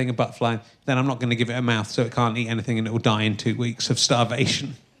beautiful thing, a butterfly, then I'm not going to give it a mouth so it can't eat anything and it will die in 2 weeks of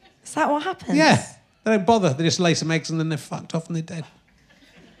starvation? Is that what happens? Yeah. They don't bother. They just lay some eggs and then they're fucked off and they're dead.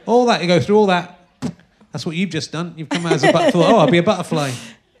 All that, you go through all that. That's what you've just done. You've come out as a butterfly. Oh, I'll be a butterfly.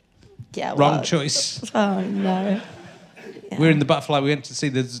 Yeah. Wrong choice. Oh, no. Yeah. We're in the butterfly. We went to see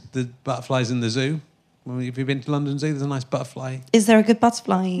the butterflies in the zoo. Have you been to London Zoo? There's a nice butterfly. Is there a good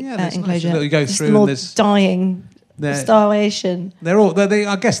butterfly enclosure? Nice. You go through and more there's dying, starvation.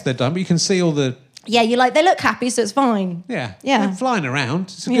 I guess they're done, but you can see all the... Yeah, they look happy, so it's fine. Yeah. Yeah. They're flying around.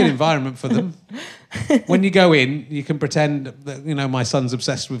 It's a good environment for them. When you go in, you can pretend that, my son's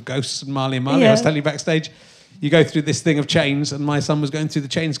obsessed with ghosts and Marley and Marley. I was telling you backstage, you go through this thing of chains, and my son was going through the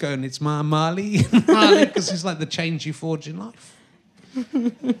chains going, it's my Marley, Marley, because it's like the chains you forge in life.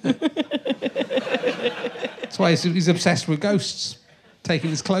 That's why he's obsessed with ghosts, taking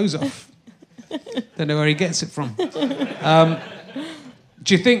his clothes off. Don't know where he gets it from.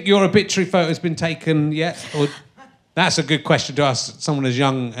 Do you think your obituary photo has been taken yet? Or that's a good question to ask someone as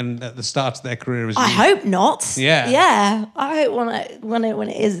young and at the start of their career as you. I hope not. Yeah. Yeah. I hope when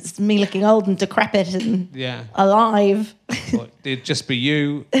it is, it's me looking old and decrepit and alive. Well, it'd just be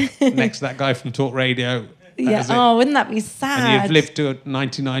you next to that guy from Talk Radio. Yeah. Oh, wouldn't that be sad? And you've lived to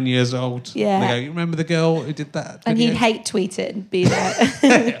 99 years old. Yeah. And they go, you remember the girl who did that? And he'd hate tweet it and be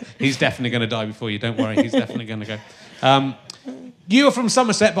like... He's definitely going to die before you, don't worry. He's definitely going to go. You are from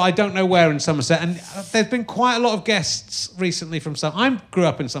Somerset, but I don't know where in Somerset. And there's been quite a lot of guests recently from Somerset. I grew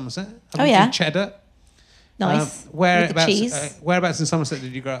up in Somerset. I moved to Cheddar. Nice. Whereabouts in Somerset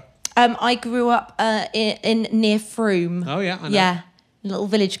did you grow up? I grew up in near Frome. Oh, yeah, I know. Yeah, a little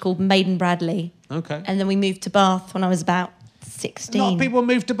village called Maiden Bradley. Okay. And then we moved to Bath when I was about 16. A lot of people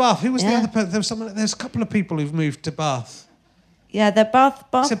moved to Bath. Who was the other person? There's a couple of people who've moved to Bath. Yeah, they're Bath.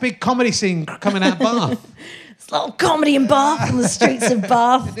 It's a big comedy scene coming out of Bath. It's a lot of comedy in Bath, on the streets of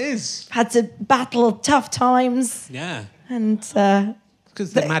Bath. It is. Had to battle tough times. Yeah. And...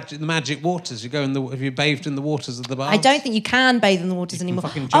 Because the magic waters. Have you bathed in the waters of the bath? I don't think you can bathe in the waters anymore.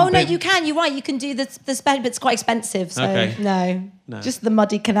 Oh, no, you can. You're right. You can do the but it's quite expensive. So, no. Just the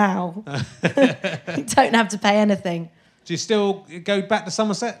muddy canal. You don't have to pay anything. Do you still go back to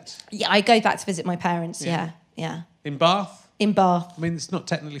Somerset? Yeah, I go back to visit my parents, yeah. In Bath? In Bath. I mean, it's not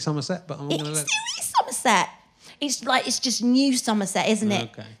technically Somerset, but I'm going to let... It's still Somerset. It's just new Somerset, isn't it?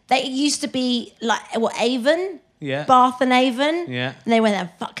 Okay. They used to be like, Avon? Yeah. Bath and Avon. Yeah. And they went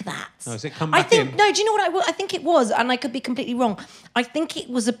there, fuck that. Oh, has it come back in? No, do you know what I think it was? And I could be completely wrong. I think it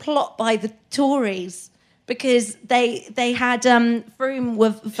was a plot by the Tories because they had Frome were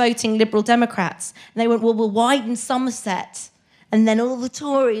voting Liberal Democrats. And they went, well, we'll widen Somerset and then all the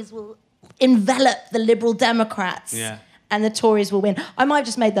Tories will envelop the Liberal Democrats. Yeah. And the Tories will win. I might have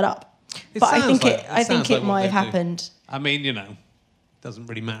just made that up. But I think it might have happened. I mean, it doesn't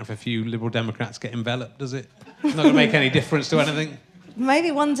really matter if a few Liberal Democrats get enveloped, does it? It's not going to make any difference to anything.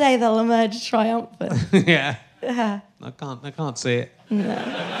 Maybe one day they'll emerge triumphant. Yeah. I can't see it. No.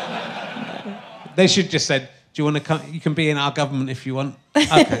 They should just said, do you want to come? You can be in our government if you want.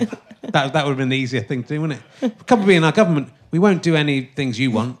 Okay. that would have been the easier thing to do, wouldn't it? Come and be in our government. We won't do any things you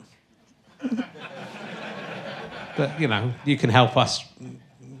want. But, you can help us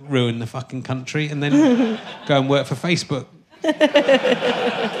ruin the fucking country and then go and work for Facebook.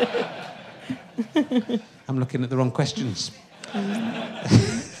 I'm looking at the wrong questions.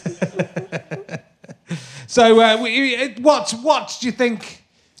 So, what do you think?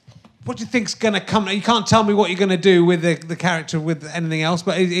 What do you think's going to come? You can't tell me what you're going to do with the character with anything else,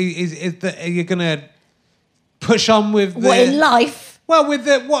 but are you going to push on with what in life? Well, with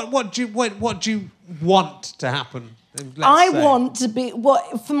the what do you want to happen? Want to be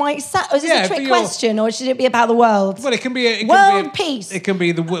what for my. Is this a trick question, or should it be about the world? Well, it can be world peace. It can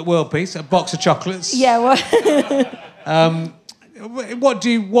be the world peace. A box of chocolates. Yeah. Well.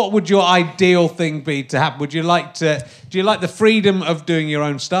 What would your ideal thing be to happen? Do you like the freedom of doing your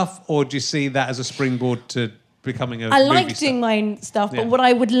own stuff, or do you see that as a springboard to becoming a movie I like doing my own stuff, but what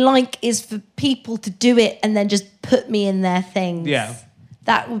I would like is for people to do it and then just put me in their things. Yeah.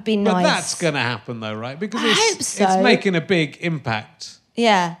 That would be nice. But that's going to happen though, right? Because it's making a big impact.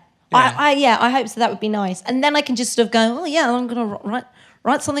 Yeah. I hope so. That would be nice. And then I can just sort of go, oh yeah, I'm going to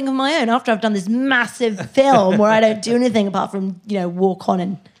write something of my own after I've done this massive film where I don't do anything apart from, walk on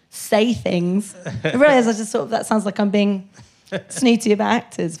and say things. I realise that sounds like I'm being snooty about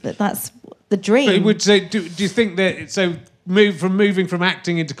actors, but that's the dream. But do you think that moving from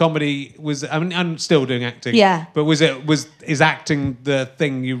acting into comedy was? I mean, I'm still doing acting. Yeah. But is acting the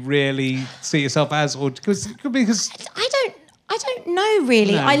thing you really see yourself as, or because I don't know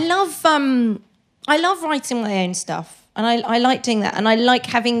really. No. I love writing my own stuff. And I like doing that, and I like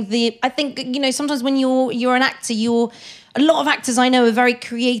having I think sometimes when you're an actor, a lot of actors I know are very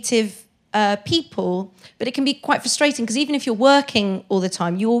creative people, but it can be quite frustrating because even if you're working all the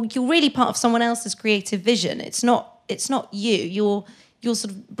time, you're really part of someone else's creative vision. It's not you. You're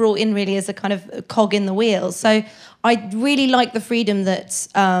sort of brought in really as a kind of a cog in the wheel. So I really like the freedom that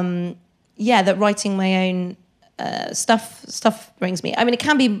that writing my own stuff brings me. I mean, it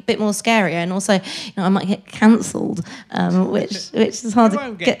can be a bit more scarier, and also, I might get cancelled, which is hard to get. You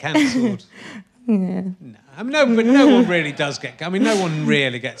won't get cancelled. Yeah. No, I mean, but no one really does get. I mean, no one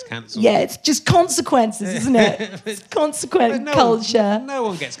really gets cancelled. Yeah, it's just consequences, isn't it? It's consequent culture. No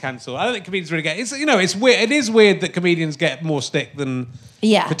one gets cancelled. I don't think comedians really get. It's weird. It is weird that comedians get more stick than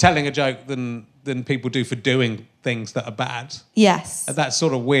for telling a joke than people do for doing things that are bad. Yes. That's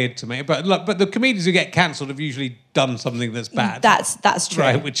sort of weird to me. But look, the comedians who get cancelled have usually done something that's bad. That's true.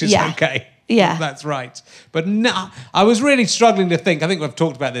 Right, which is okay. Yeah. That's right. But no, I was really struggling to think. I think we've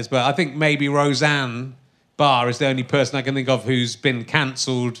talked about this, but I think maybe Roseanne Barr is the only person I can think of who's been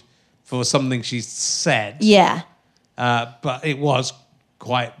cancelled for something she's said. Yeah. But it was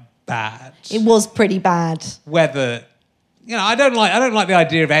quite bad. It was pretty bad. Whether... I don't like the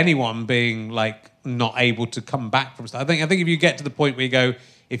idea of anyone being like not able to come back from stuff. I think if you get to the point where you go,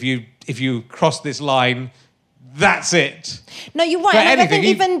 if you cross this line, that's it. No, you're right. I think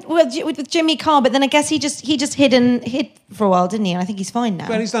even with Jimmy Carr, but then I guess he just hid for a while, didn't he? And I think he's fine now.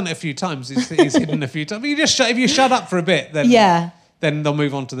 Well, he's done it a few times. He's hidden a few times. But if you shut up for a bit, then then they'll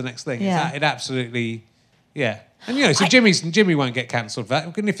move on to the next thing. Yeah. It absolutely, And so Jimmy won't get cancelled for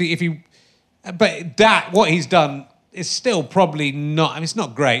that. If you, but what he's done. It's still probably not. I mean, it's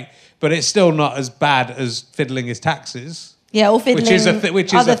not great, but it's still not as bad as fiddling his taxes. Yeah, or fiddling which is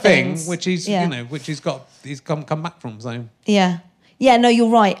a thing, things. which he's he's come back from. So yeah. No, you're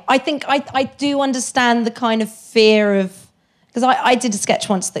right. I think I do understand the kind of fear of, because I did a sketch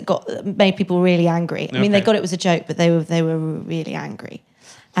once that made people really angry. I mean, they got it was a joke, but they were really angry,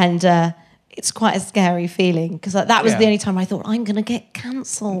 and. It's quite a scary feeling because that was the only time I thought I'm going to get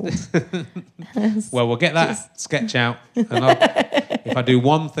cancelled. Well, we'll get that sketch out, and if I do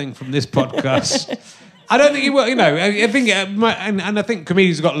one thing from this podcast, I don't think you will. I think, and I think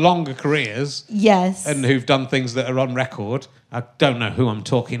comedians have got longer careers, yes, and who've done things that are on record. I don't know who I'm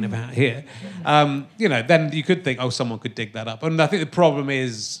talking about here. Then you could think, someone could dig that up, and I think the problem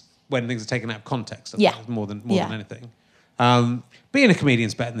is when things are taken out of context. More than anything. Being a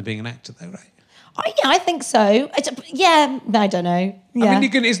comedian's better than being an actor, though, right? I think so. I don't know. Yeah. I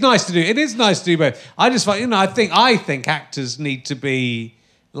mean, it's nice to do. It is nice to do both. I just find, I think actors need to be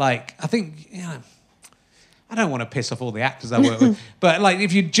like. I think, I don't want to piss off all the actors I work with, but like,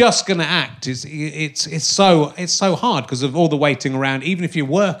 if you're just going to act, it's so hard because of all the waiting around. Even if you're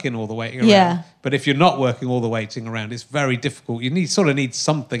working all the waiting around. Yeah. But if you're not working all the waiting around, it's very difficult. You need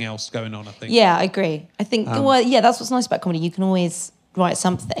something else going on, I think. Yeah, I agree. I think, that's what's nice about comedy. You can always write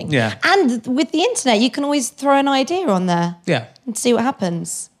something. Yeah. And with the internet, you can always throw an idea on there. Yeah. And see what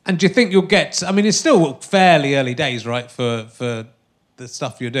happens. And do you think you'll get... I mean, it's still fairly early days, right, for the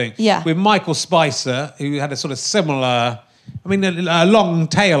stuff you're doing. Yeah. With Michael Spicer, who had a sort of similar... I mean, a long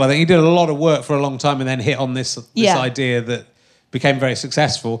tail, I think. He did a lot of work for a long time and then hit on this idea that became very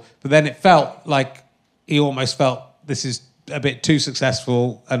successful. But then it felt like he almost felt this is a bit too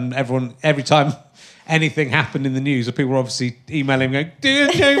successful, and every time anything happened in the news, or people were obviously emailing him going,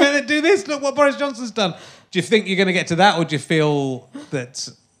 do this, look what Boris Johnson's done. Do you think you're going to get to that, or do you feel that...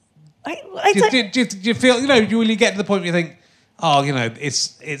 Do you feel, you really get to the point where you think,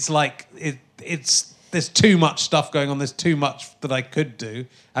 it's like, there's too much stuff going on, there's too much that I could do,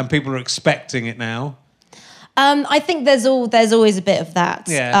 and people are expecting it now? I think there's always a bit of that.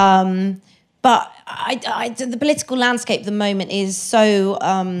 Yeah. But the political landscape at the moment is so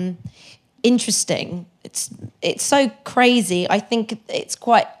interesting. It's so crazy. I think it's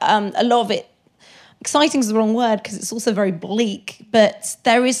quite a lot of it. Exciting is the wrong word because it's also very bleak. But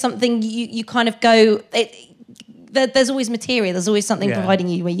there is something you kind of go. There's always material. There's always something providing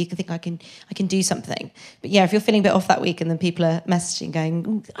you where you can think I can do something. But yeah, if you're feeling a bit off that week and then people are messaging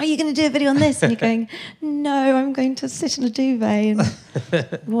going, "Are you going to do a video on this?" and you're going, "No, I'm going to sit in a duvet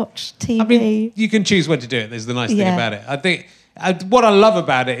and watch TV." I mean, you can choose when to do it. There's the nice thing about it. I think what I love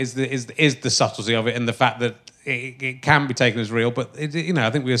about it is the subtlety of it and the fact that it can be taken as real. But I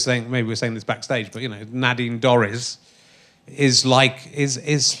think we were saying this backstage. But Nadine Dorries is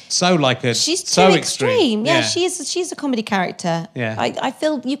so like a she's so too extreme. Yeah, she's a comedy character. Yeah, I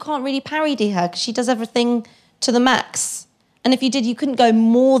feel you can't really parody her because she does everything to the max. And if you did, you couldn't go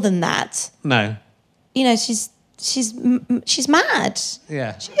more than that. No, she's mad.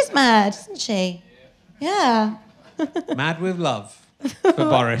 Yeah, she is mad, isn't she? Yeah. Mad with love for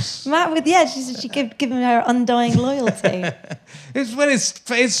Boris. Mad with she's given her undying loyalty.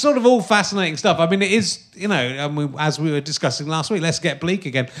 It's sort of all fascinating stuff. I mean, it is as we were discussing last week. Let's get bleak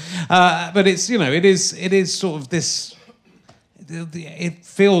again, but it's it is sort of this. It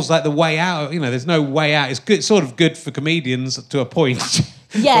feels like the way out. There's no way out. It's good, sort of good for comedians to a point.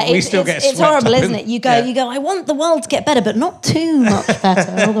 Yeah, it's horrible, isn't it? You go. I want the world to get better, but not too much better.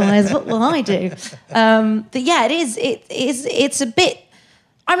 Otherwise, what will I do? But yeah, it is. It's a bit.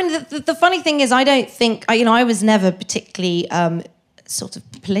 I mean, the funny thing is, I don't think I was never particularly sort of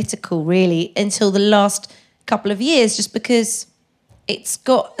political really until the last couple of years, just because it's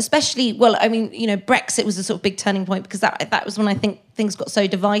got, especially. Well, I mean, Brexit was a sort of big turning point because that was when I think things got so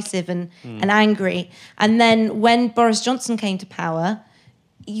divisive and angry, and then when Boris Johnson came to power.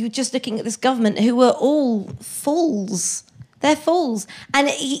 You're just looking at this government who were all fools. They're fools, and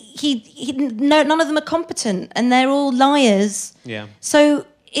none of them are competent, and they're all liars. Yeah. So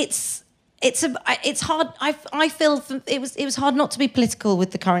it's hard. I feel it was hard not to be political with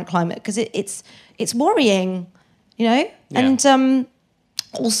the current climate because it's worrying, and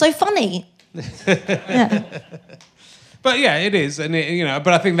also funny. Yeah. But yeah, it is, and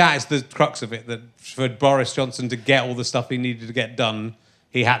but I think that is the crux of it. That for Boris Johnson to get all the stuff he needed to get done.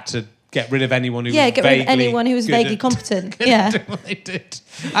 He had to get rid of anyone who was vaguely competent. Do what they did.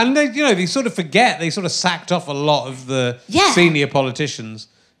 And they sort of forget. They sort of sacked off a lot of the senior politicians,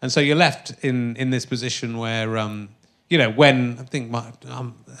 and so you're left in this position where when I think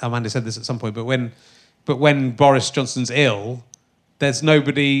Amanda said this at some point, but when Boris Johnson's ill. There's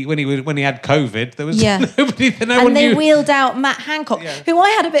nobody when he had COVID. There was nobody. And they wheeled out Matt Hancock, who I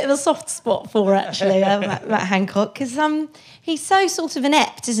had a bit of a soft spot for actually. Matt Hancock, because he's so sort of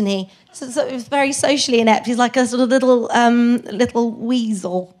inept, isn't he? So very socially inept. He's like a sort of little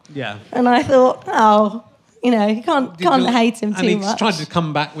weasel. Yeah. And I thought, you can't hate him too much. And he's trying to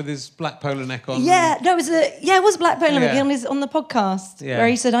come back with his black polo neck on. Yeah, no, it was black polo neck on the podcast where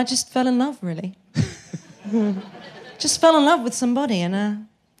he said, "I just fell in love, really." Just fell in love with somebody and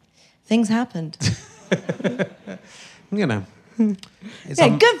things happened. Good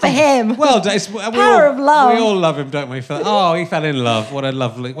for him. Well, Power of love. We all love him, don't we? He fell in love. What a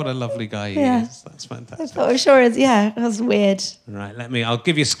lovely guy he is. That's fantastic. I'm sure it was weird. Right, I'll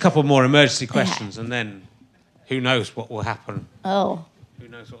give you a couple more emergency questions and then who knows what will happen. Oh. Who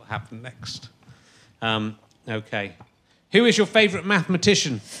knows what will happen next. Okay. Who is your favourite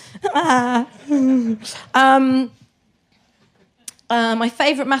mathematician? My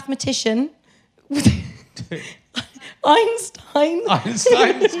favourite mathematician, Einstein.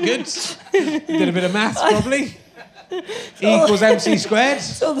 Einstein is good. You did a bit of maths, probably. E equals MC squared.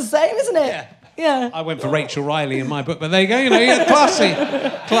 It's all the same, isn't it? Yeah. I went for Rachel Riley in my book, but there you go. You're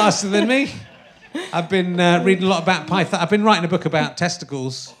classier than me. I've been reading a lot about I've been writing a book about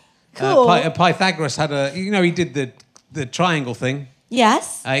testicles. Cool. Pythagoras had he did the triangle thing.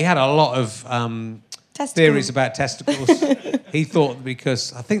 Yes. He had a lot of theories about testicles. He thought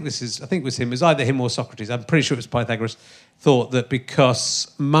because I think it was him. It was either him or Socrates. I'm pretty sure it was Pythagoras. Thought that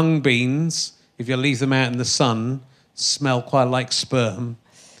because mung beans, if you leave them out in the sun, smell quite like sperm.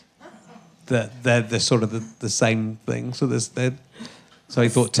 they're sort of the same thing. So so he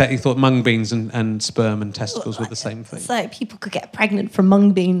thought mung beans and sperm and testicles were the same thing. So people could get pregnant from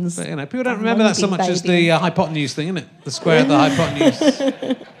mung beans. But, people don't remember that so much as the hypotenuse thing, isn't it? The square of the hypotenuse.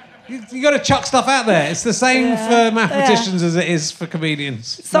 You got to chuck stuff out there. It's the same for mathematicians as it is for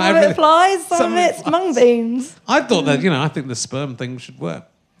comedians. Some of it applies, some of it's mung beans. I thought that, I think the sperm thing should work.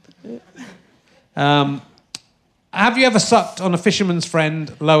 Have you ever sucked on a fisherman's friend,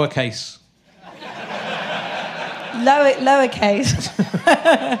 lowercase? Lowercase.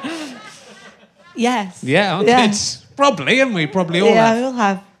 Yes. Yeah, it's probably, haven't we? Probably all have. Yeah, we all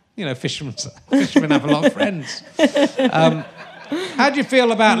have. Fishermen have a lot of friends. How do you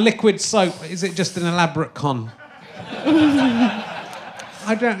feel about liquid soap? Is it just an elaborate con?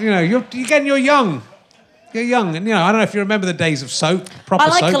 I don't, you're young. You're young, and I don't know if you remember the days of soap, proper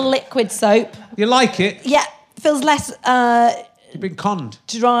soap. I like a liquid soap. You like it? Yeah, feels less You've been conned.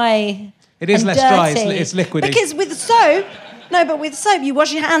 dry. It is and less dirty. dry, it's liquidy. Because with soap, with soap, you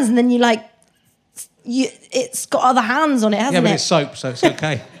wash your hands and then it's got other hands on it, hasn't it? Yeah, but it's soap, so it's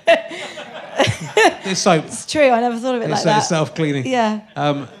okay. It's soap. It's true, I never thought of it like that. It's self-cleaning. Yeah.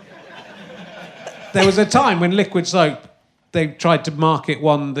 There was a time when liquid soap, they tried to market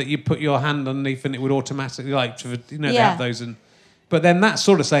one that you put your hand underneath and it would automatically, they have those. But then that's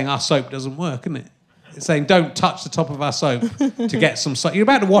sort of saying our soap doesn't work, isn't it? It's saying don't touch the top of our soap to get some soap. You're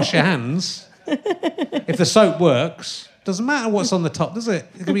about to wash your hands. If the soap works, doesn't matter what's on the top, does it?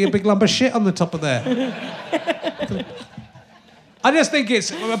 It could be a big lump of shit on the top of there. I just think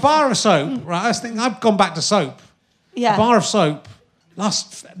it's a bar of soap, right? I've gone back to soap. Yeah. A bar of soap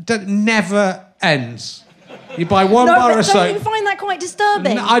never ends. You buy one bar of soap. Don't you find that quite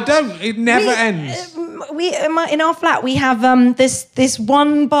disturbing? No, I don't. It never ends. In our flat we have this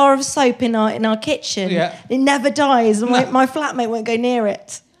one bar of soap in our kitchen. Yeah. It never dies, and my flatmate won't go near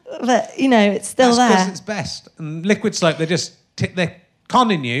it. But it's still That's there. because it's best. And liquid soap, they're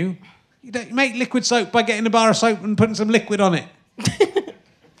conning you. You don't make liquid soap by getting a bar of soap and putting some liquid on it.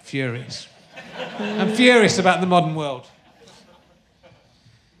 Furious. I'm furious about the modern world.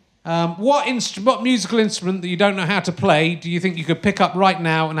 What musical instrument that you don't know how to play do you think you could pick up right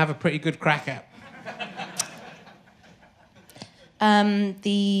now and have a pretty good crack at?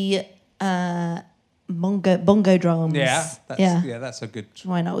 The bongo drums. That's a good...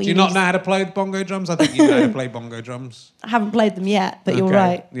 Why not? Do you not know how to play the bongo drums? I think you know how to play bongo drums. I haven't played them yet, but you're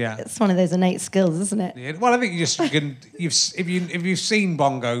right. Yeah. It's one of those innate skills, isn't it? Yeah. Well, I think if you've seen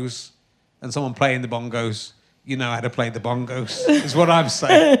bongos and someone playing the bongos, you know how to play the bongos, is what I'm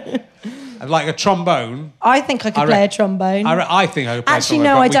saying. Like a trombone. I think I could play a trombone. I think I could play Actually, a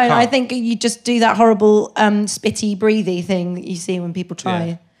trombone. no, I don't. I think you just do that horrible spitty, breathy thing that you see when people try.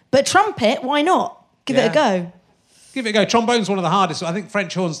 Yeah. But trumpet, why not? Give it a go. Give it a go. Trombone's one of the hardest. I think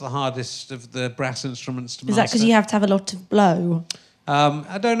French horn's the hardest of the brass instruments to master. Is that because you have to have a lot of blow?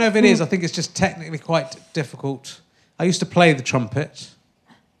 I don't know if it is. I think it's just technically quite difficult. I used to play the trumpet.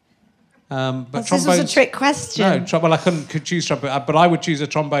 But this was a trick question. No, I could choose trumpet, but I would choose a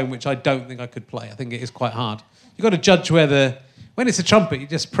trombone, which I don't think I could play. I think it is quite hard. You've got to judge when it's a trumpet, you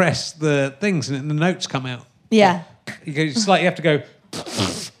just press the things and the notes come out. Yeah. You have to go,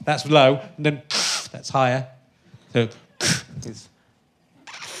 that's low, and then that's higher. So, let's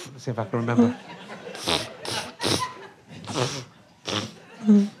see if I can remember. I've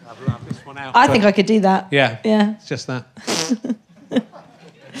this one out. I think I could do that. Yeah. Yeah. It's just that.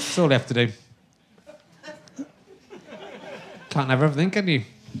 That's all you have to do. Can't have everything, can you?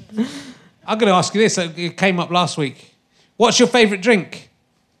 I'm going to ask you this. It came up last week. What's your favourite drink?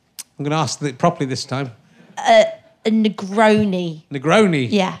 I'm going to ask it properly this time. A Negroni. Negroni?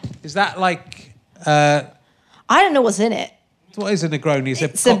 Yeah. Is that like... I don't know what's in it. What is a Negroni?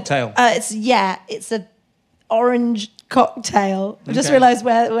 It's a cocktail. It's a orange cocktail. I just realised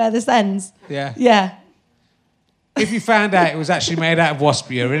where this ends. Yeah. Yeah. If you found out it was actually made out of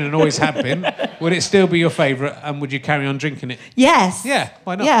wasp urine and always had been, would it still be your favourite and would you carry on drinking it? Yes. Yeah,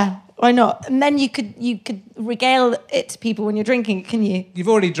 why not? Yeah, why not? And then you could regale it to people when you're drinking it, can you? You've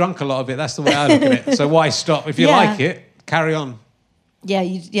already drunk a lot of it, that's the way I look at it. So why stop? If you like it, carry on.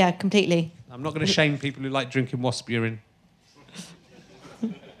 Yeah, completely. I'm not going to shame people who like drinking wasp urine.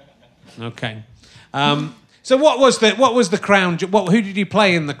 Okay. So what was the crown? Who did you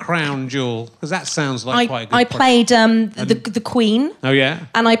play in the crown jewel? Because that sounds like quite a good. I played the Queen. Oh yeah.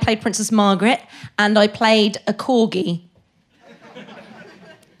 And I played Princess Margaret, and I played a corgi.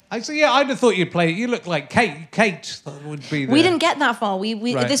 I'd have thought you'd play. You look like Kate. Kate would be there. We didn't get that far.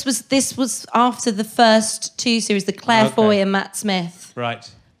 Right. This was after the first two series, the Claire Foy and Matt Smith. Right.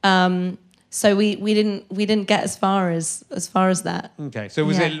 So we didn't get as far as that. Okay, so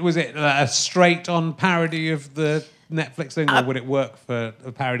was it a straight on parody of the Netflix thing, or would it work for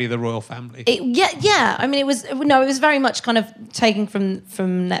a parody of the royal family? Yeah. I mean, it was very much kind of taken from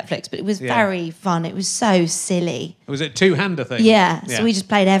Netflix, but it was very fun. It was so silly. Was it two-hander thing? Yeah. So we just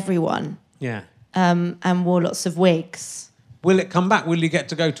played everyone. Yeah. And wore lots of wigs. Will it come back? Will you get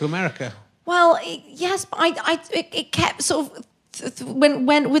to go to America? Well, yes, but it kept sort of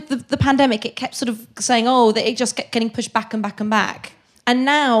when with the pandemic, it kept sort of saying, that it just kept getting pushed back and back and back. And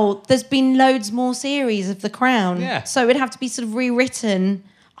now there's been loads more series of The Crown. Yeah. So it'd have to be sort of rewritten.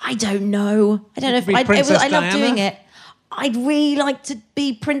 I don't know if I love doing it. I'd really like to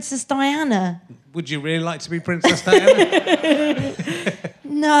be Princess Diana. Would you really like to be Princess Diana?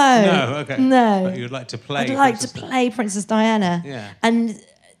 No. No, okay. No. But you'd like to play I'd like to play Princess Diana. Yeah. And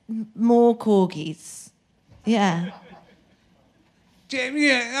more corgis. Yeah.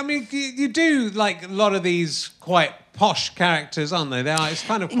 Yeah, I mean, you do like a lot of these quite posh characters, aren't they? It's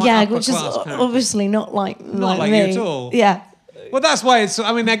kind of quite upper which is class characters. obviously not like like me. you at all. Yeah. Well, that's why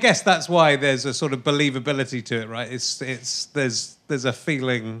I guess that's why there's a sort of believability to it, right? There's a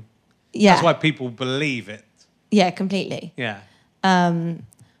feeling. Yeah. That's why people believe it. Yeah, completely. Yeah.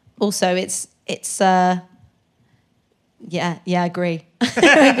 Also, it's I agree.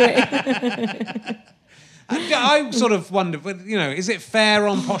 I sort of wonder, is it fair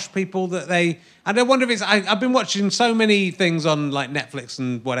on posh people that they... And I wonder if it's... I've been watching so many things on like Netflix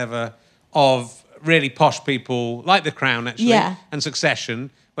and whatever of really posh people, like The Crown actually, and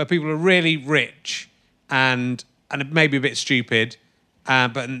Succession, where people are really rich and maybe a bit stupid,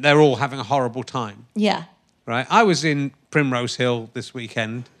 but they're all having a horrible time. Yeah. Right? I was in Primrose Hill this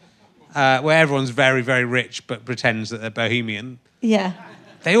weekend, where everyone's very, very rich but pretends that they're bohemian. Yeah.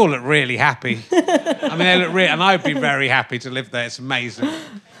 They all look really happy. I mean, they look and I'd be very happy to live there. It's amazing.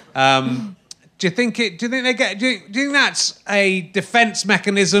 Do you think that's a defence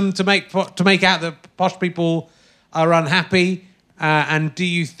mechanism to make out that posh people are unhappy? And do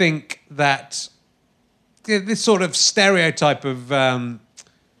you think that this sort of stereotype of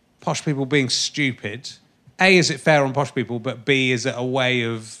posh people being stupid, A, is it fair on posh people, but B, is it a way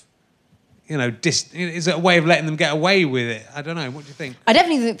of is it a way of letting them get away with it? I don't know. What do you think? I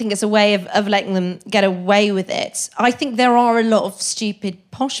definitely think it's a way of letting them get away with it. I think there are a lot of stupid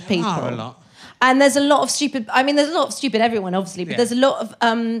posh people. There are a lot. And there's a lot of stupid... I mean, there's a lot of stupid everyone, obviously, but there's a lot of...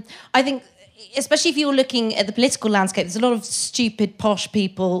 I think, especially if you're looking at the political landscape, there's a lot of stupid posh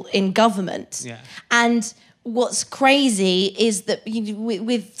people in government. Yeah. And what's crazy is that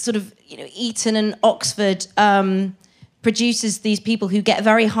with sort of Eton and Oxford... produces these people who get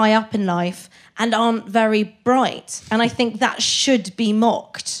very high up in life and aren't very bright, and I think that should be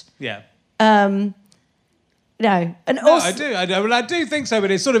mocked. Yeah. And also, I do think so,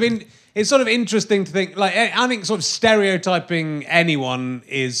 but it's sort of interesting to think. Like, I think sort of stereotyping anyone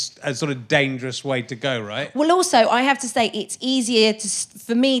is a sort of dangerous way to go, right? Well, also, I have to say it's easier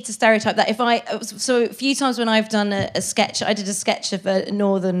for me to stereotype that. So a few times when I've done a sketch, I did a sketch of a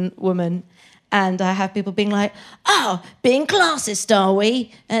northern woman. And I have people being like, being classist, are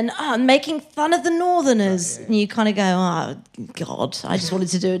we? And making fun of the Northerners. And you kind of go, oh, God, I just wanted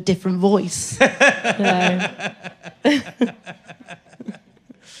to do a different voice. But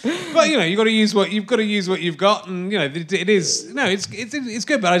you've got to use what you've got, and it's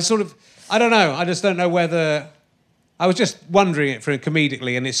good. But I don't know. I just don't know whether. I was just wondering it for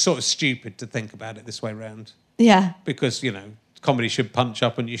comedically, and it's sort of stupid to think about it this way round. Yeah. Because comedy should punch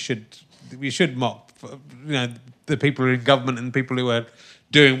up, and you should mock, the people who are in government and people who are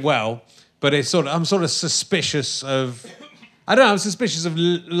doing well. But I'm sort of suspicious of. I don't know. I'm suspicious of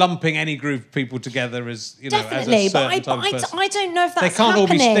lumping any group of people together as definitely, as a certain type of person. I don't know if that's they can't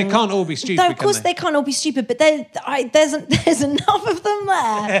happening. They can't all be stupid. No, of course they can't all be stupid, but there's enough of them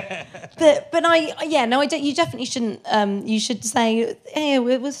there. I don't. You definitely shouldn't. You should say, hey,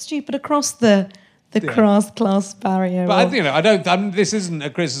 we're stupid across the class barrier. But I don't. this isn't a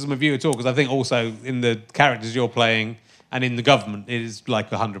criticism of you at all, because I think also in the characters you're playing and in the government, it is like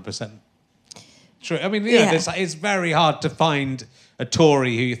 100%. True. I mean, it's very hard to find a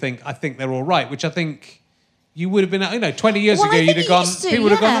Tory who I think they're all right, which I think you would have been, 20 years ago, you'd have gone, people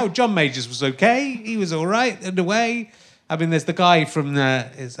would have gone, John Majors was okay, he was all right in a way. I mean, there's the guy from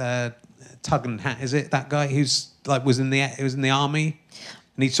Tug and Hat, is it? That guy who's was in the army,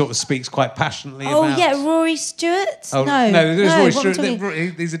 and he sort of speaks quite passionally about... Oh, yeah, Rory Stewart? Oh, no, there's Rory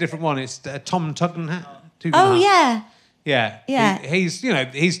Stewart. He's a different one. It's Tom Tug and Hat. Yeah. Yeah.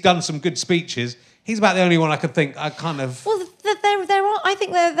 He's done some good speeches. He's about the only one I could think. I kind of... Well, there are. I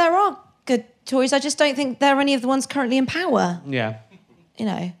think there are good Tories. I just don't think there are any of the ones currently in power. Yeah.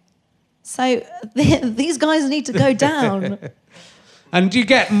 So these guys need to go down. And do you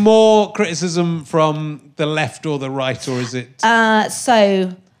get more criticism from the left or the right, or is it?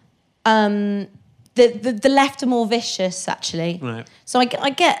 The left are more vicious, actually. Right. So I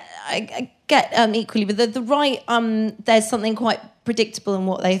get equally, but the right, there's something quite predictable in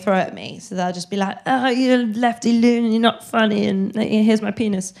what they throw at me. So they'll just be like, "Oh, you're lefty loon, you're not funny, and here's my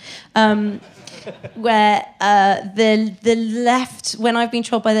penis." Where the left, when I've been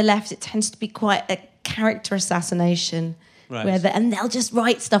trolled by the left, it tends to be quite a character assassination. Right. And they'll just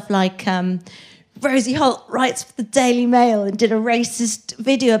write stuff like Rosie Holt writes for the Daily Mail and did a racist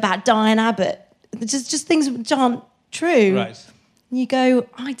video about Diane Abbott. Just things which aren't true. Right. And you go,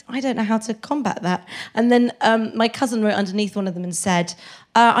 I don't know how to combat that. And then my cousin wrote underneath one of them and said,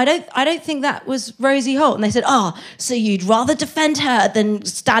 I don't think that was Rosie Holt. And they said, so you'd rather defend her than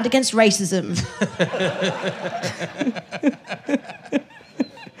stand against racism.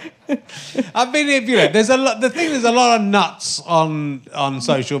 I mean, there's a lot. The thing, there's a lot of nuts on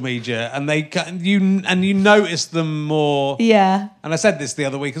social media, and you notice them more. Yeah. And I said this the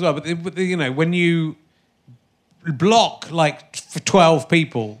other week as well. But when you block like for 12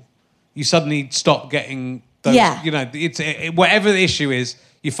 people, you suddenly stop getting those. Yeah. Whatever the issue is,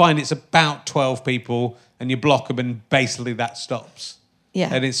 you find it's about 12 people, and you block them, and basically that stops. Yeah.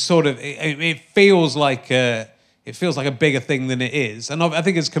 And it's sort of it feels like a bigger thing than it is. And I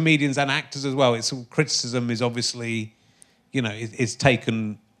think as comedians and actors as well, criticism is obviously, is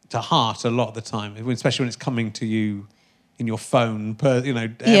taken to heart a lot of the time, especially when it's coming to you in your phone, day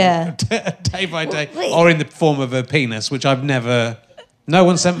by day, or in the form of a penis, which no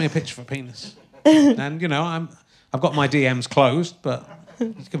one sent me a picture of a penis. And, I've got my DMs closed, but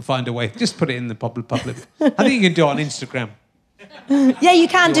you can find a way. Just put it in the public. I think you can do it on Instagram. Yeah, you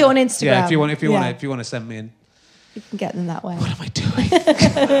can do it on Instagram. Yeah, if you want to send me in. You can get them that way. What am I doing?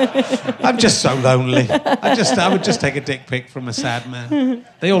 I'm just so lonely. I would just take a dick pic from a sad man.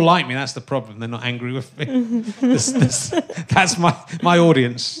 They all like me. That's the problem. They're not angry with me. That's my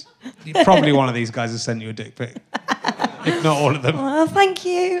audience. Probably one of these guys has sent you a dick pic, if not all of them. Well, thank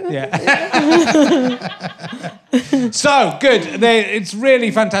you. Yeah. So good. It's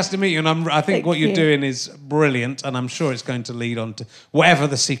really fantastic to meet you, and I think what you're doing is brilliant, and I'm sure it's going to lead on to whatever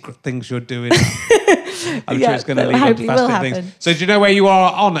the secret things you're doing. I'm sure it's going to lead on to fascinating things. So do you know where you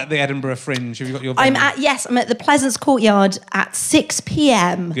are on at the Edinburgh Fringe? Have you got your venue? I'm at the Pleasance Courtyard at 6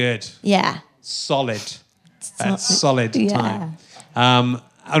 p.m. Good. Yeah. Solid. That's solid time.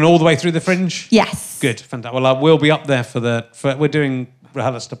 And all the way through the Fringe? Yes. Good. Fantastic. Well, we'll be up there we're doing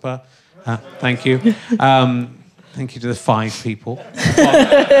RHLSTP. Thank you. Thank you to the 5 people.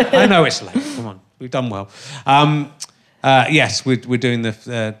 I know it's late. Come on. We've done well. Yes, we're doing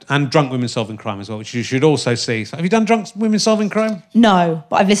and Drunk Women Solving Crime as well, which you should also see. So have you done Drunk Women Solving Crime? No,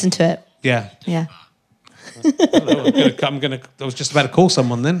 but I've listened to it. Yeah. Yeah. I was just about to call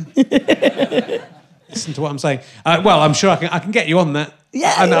someone then. Listen to what I'm saying. Well, I'm sure I can get you on that.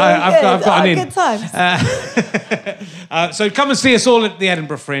 Yeah, and I've got an in. Good times. So come and see us all at the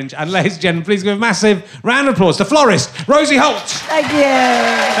Edinburgh Fringe. And ladies and gentlemen, please give a massive round of applause to florist Rosie Holt. Thank you.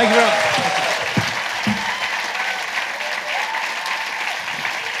 Thank you very much.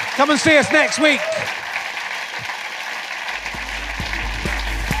 Come and see us next week.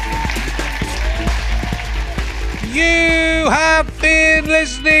 You have been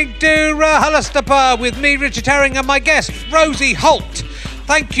listening to RHLSTP with me, Richard Herring, and my guest, Rosie Holt.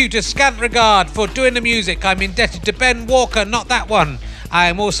 Thank you to Scant Regard for doing the music. I'm indebted to Ben Walker, not that one. I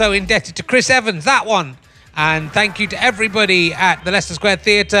am also indebted to Chris Evans, that one. And thank you to everybody at the Leicester Square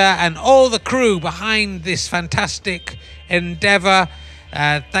Theatre and all the crew behind this fantastic endeavour.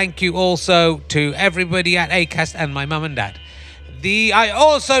 Thank you also to everybody at Acast and my mum and dad. I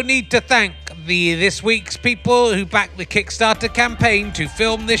also need to thank this week's people who backed the Kickstarter campaign to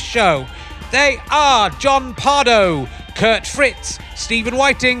film this show. They are John Pardo, Kurt Fritz, Stephen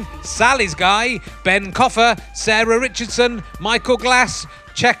Whiting, Sally's Guy, Ben Coffer, Sarah Richardson, Michael Glass.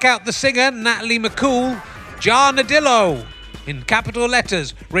 Check out the singer Natalie McCool, Jar Nadillo, in capital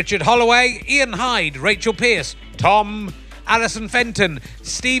letters, Richard Holloway, Ian Hyde, Rachel Pearce, Tom, Alison Fenton,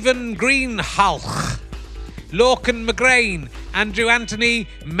 Stephen Greenhalgh, Lorcan McGrain, Andrew Anthony,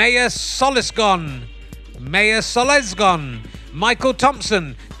 Maya Solesgon, Michael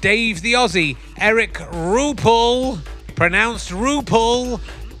Thompson, Dave the Aussie, Eric Ruppel, pronounced Ruppel,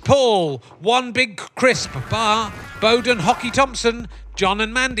 Paul, One Big Crisp Bar, Bowden Hockey Thompson, John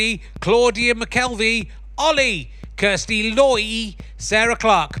and Mandy, Claudia McKelvey, Ollie, Kirsty Loy, Sarah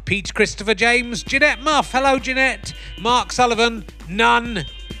Clark, Pete Christopher James, Jeanette Muff, hello Jeanette, Mark Sullivan, None,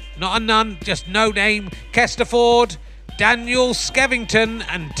 not a nun, just no name, Kester Ford, Daniel Skevington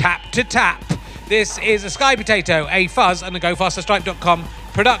and Tap to Tap. This is a Sky Potato, a Fuzz and a GoFasterStripe.com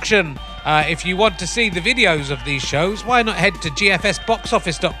production. If you want to see the videos of these shows, why not head to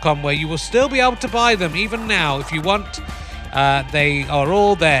gfsboxoffice.com, where you will still be able to buy them even now if you want. They are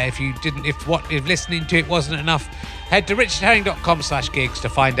all there. If listening to it wasn't enough, head to richardherring.com/gigs to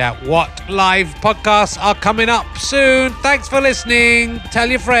find out what live podcasts are coming up soon. Thanks for listening. Tell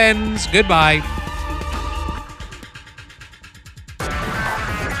your friends. Goodbye.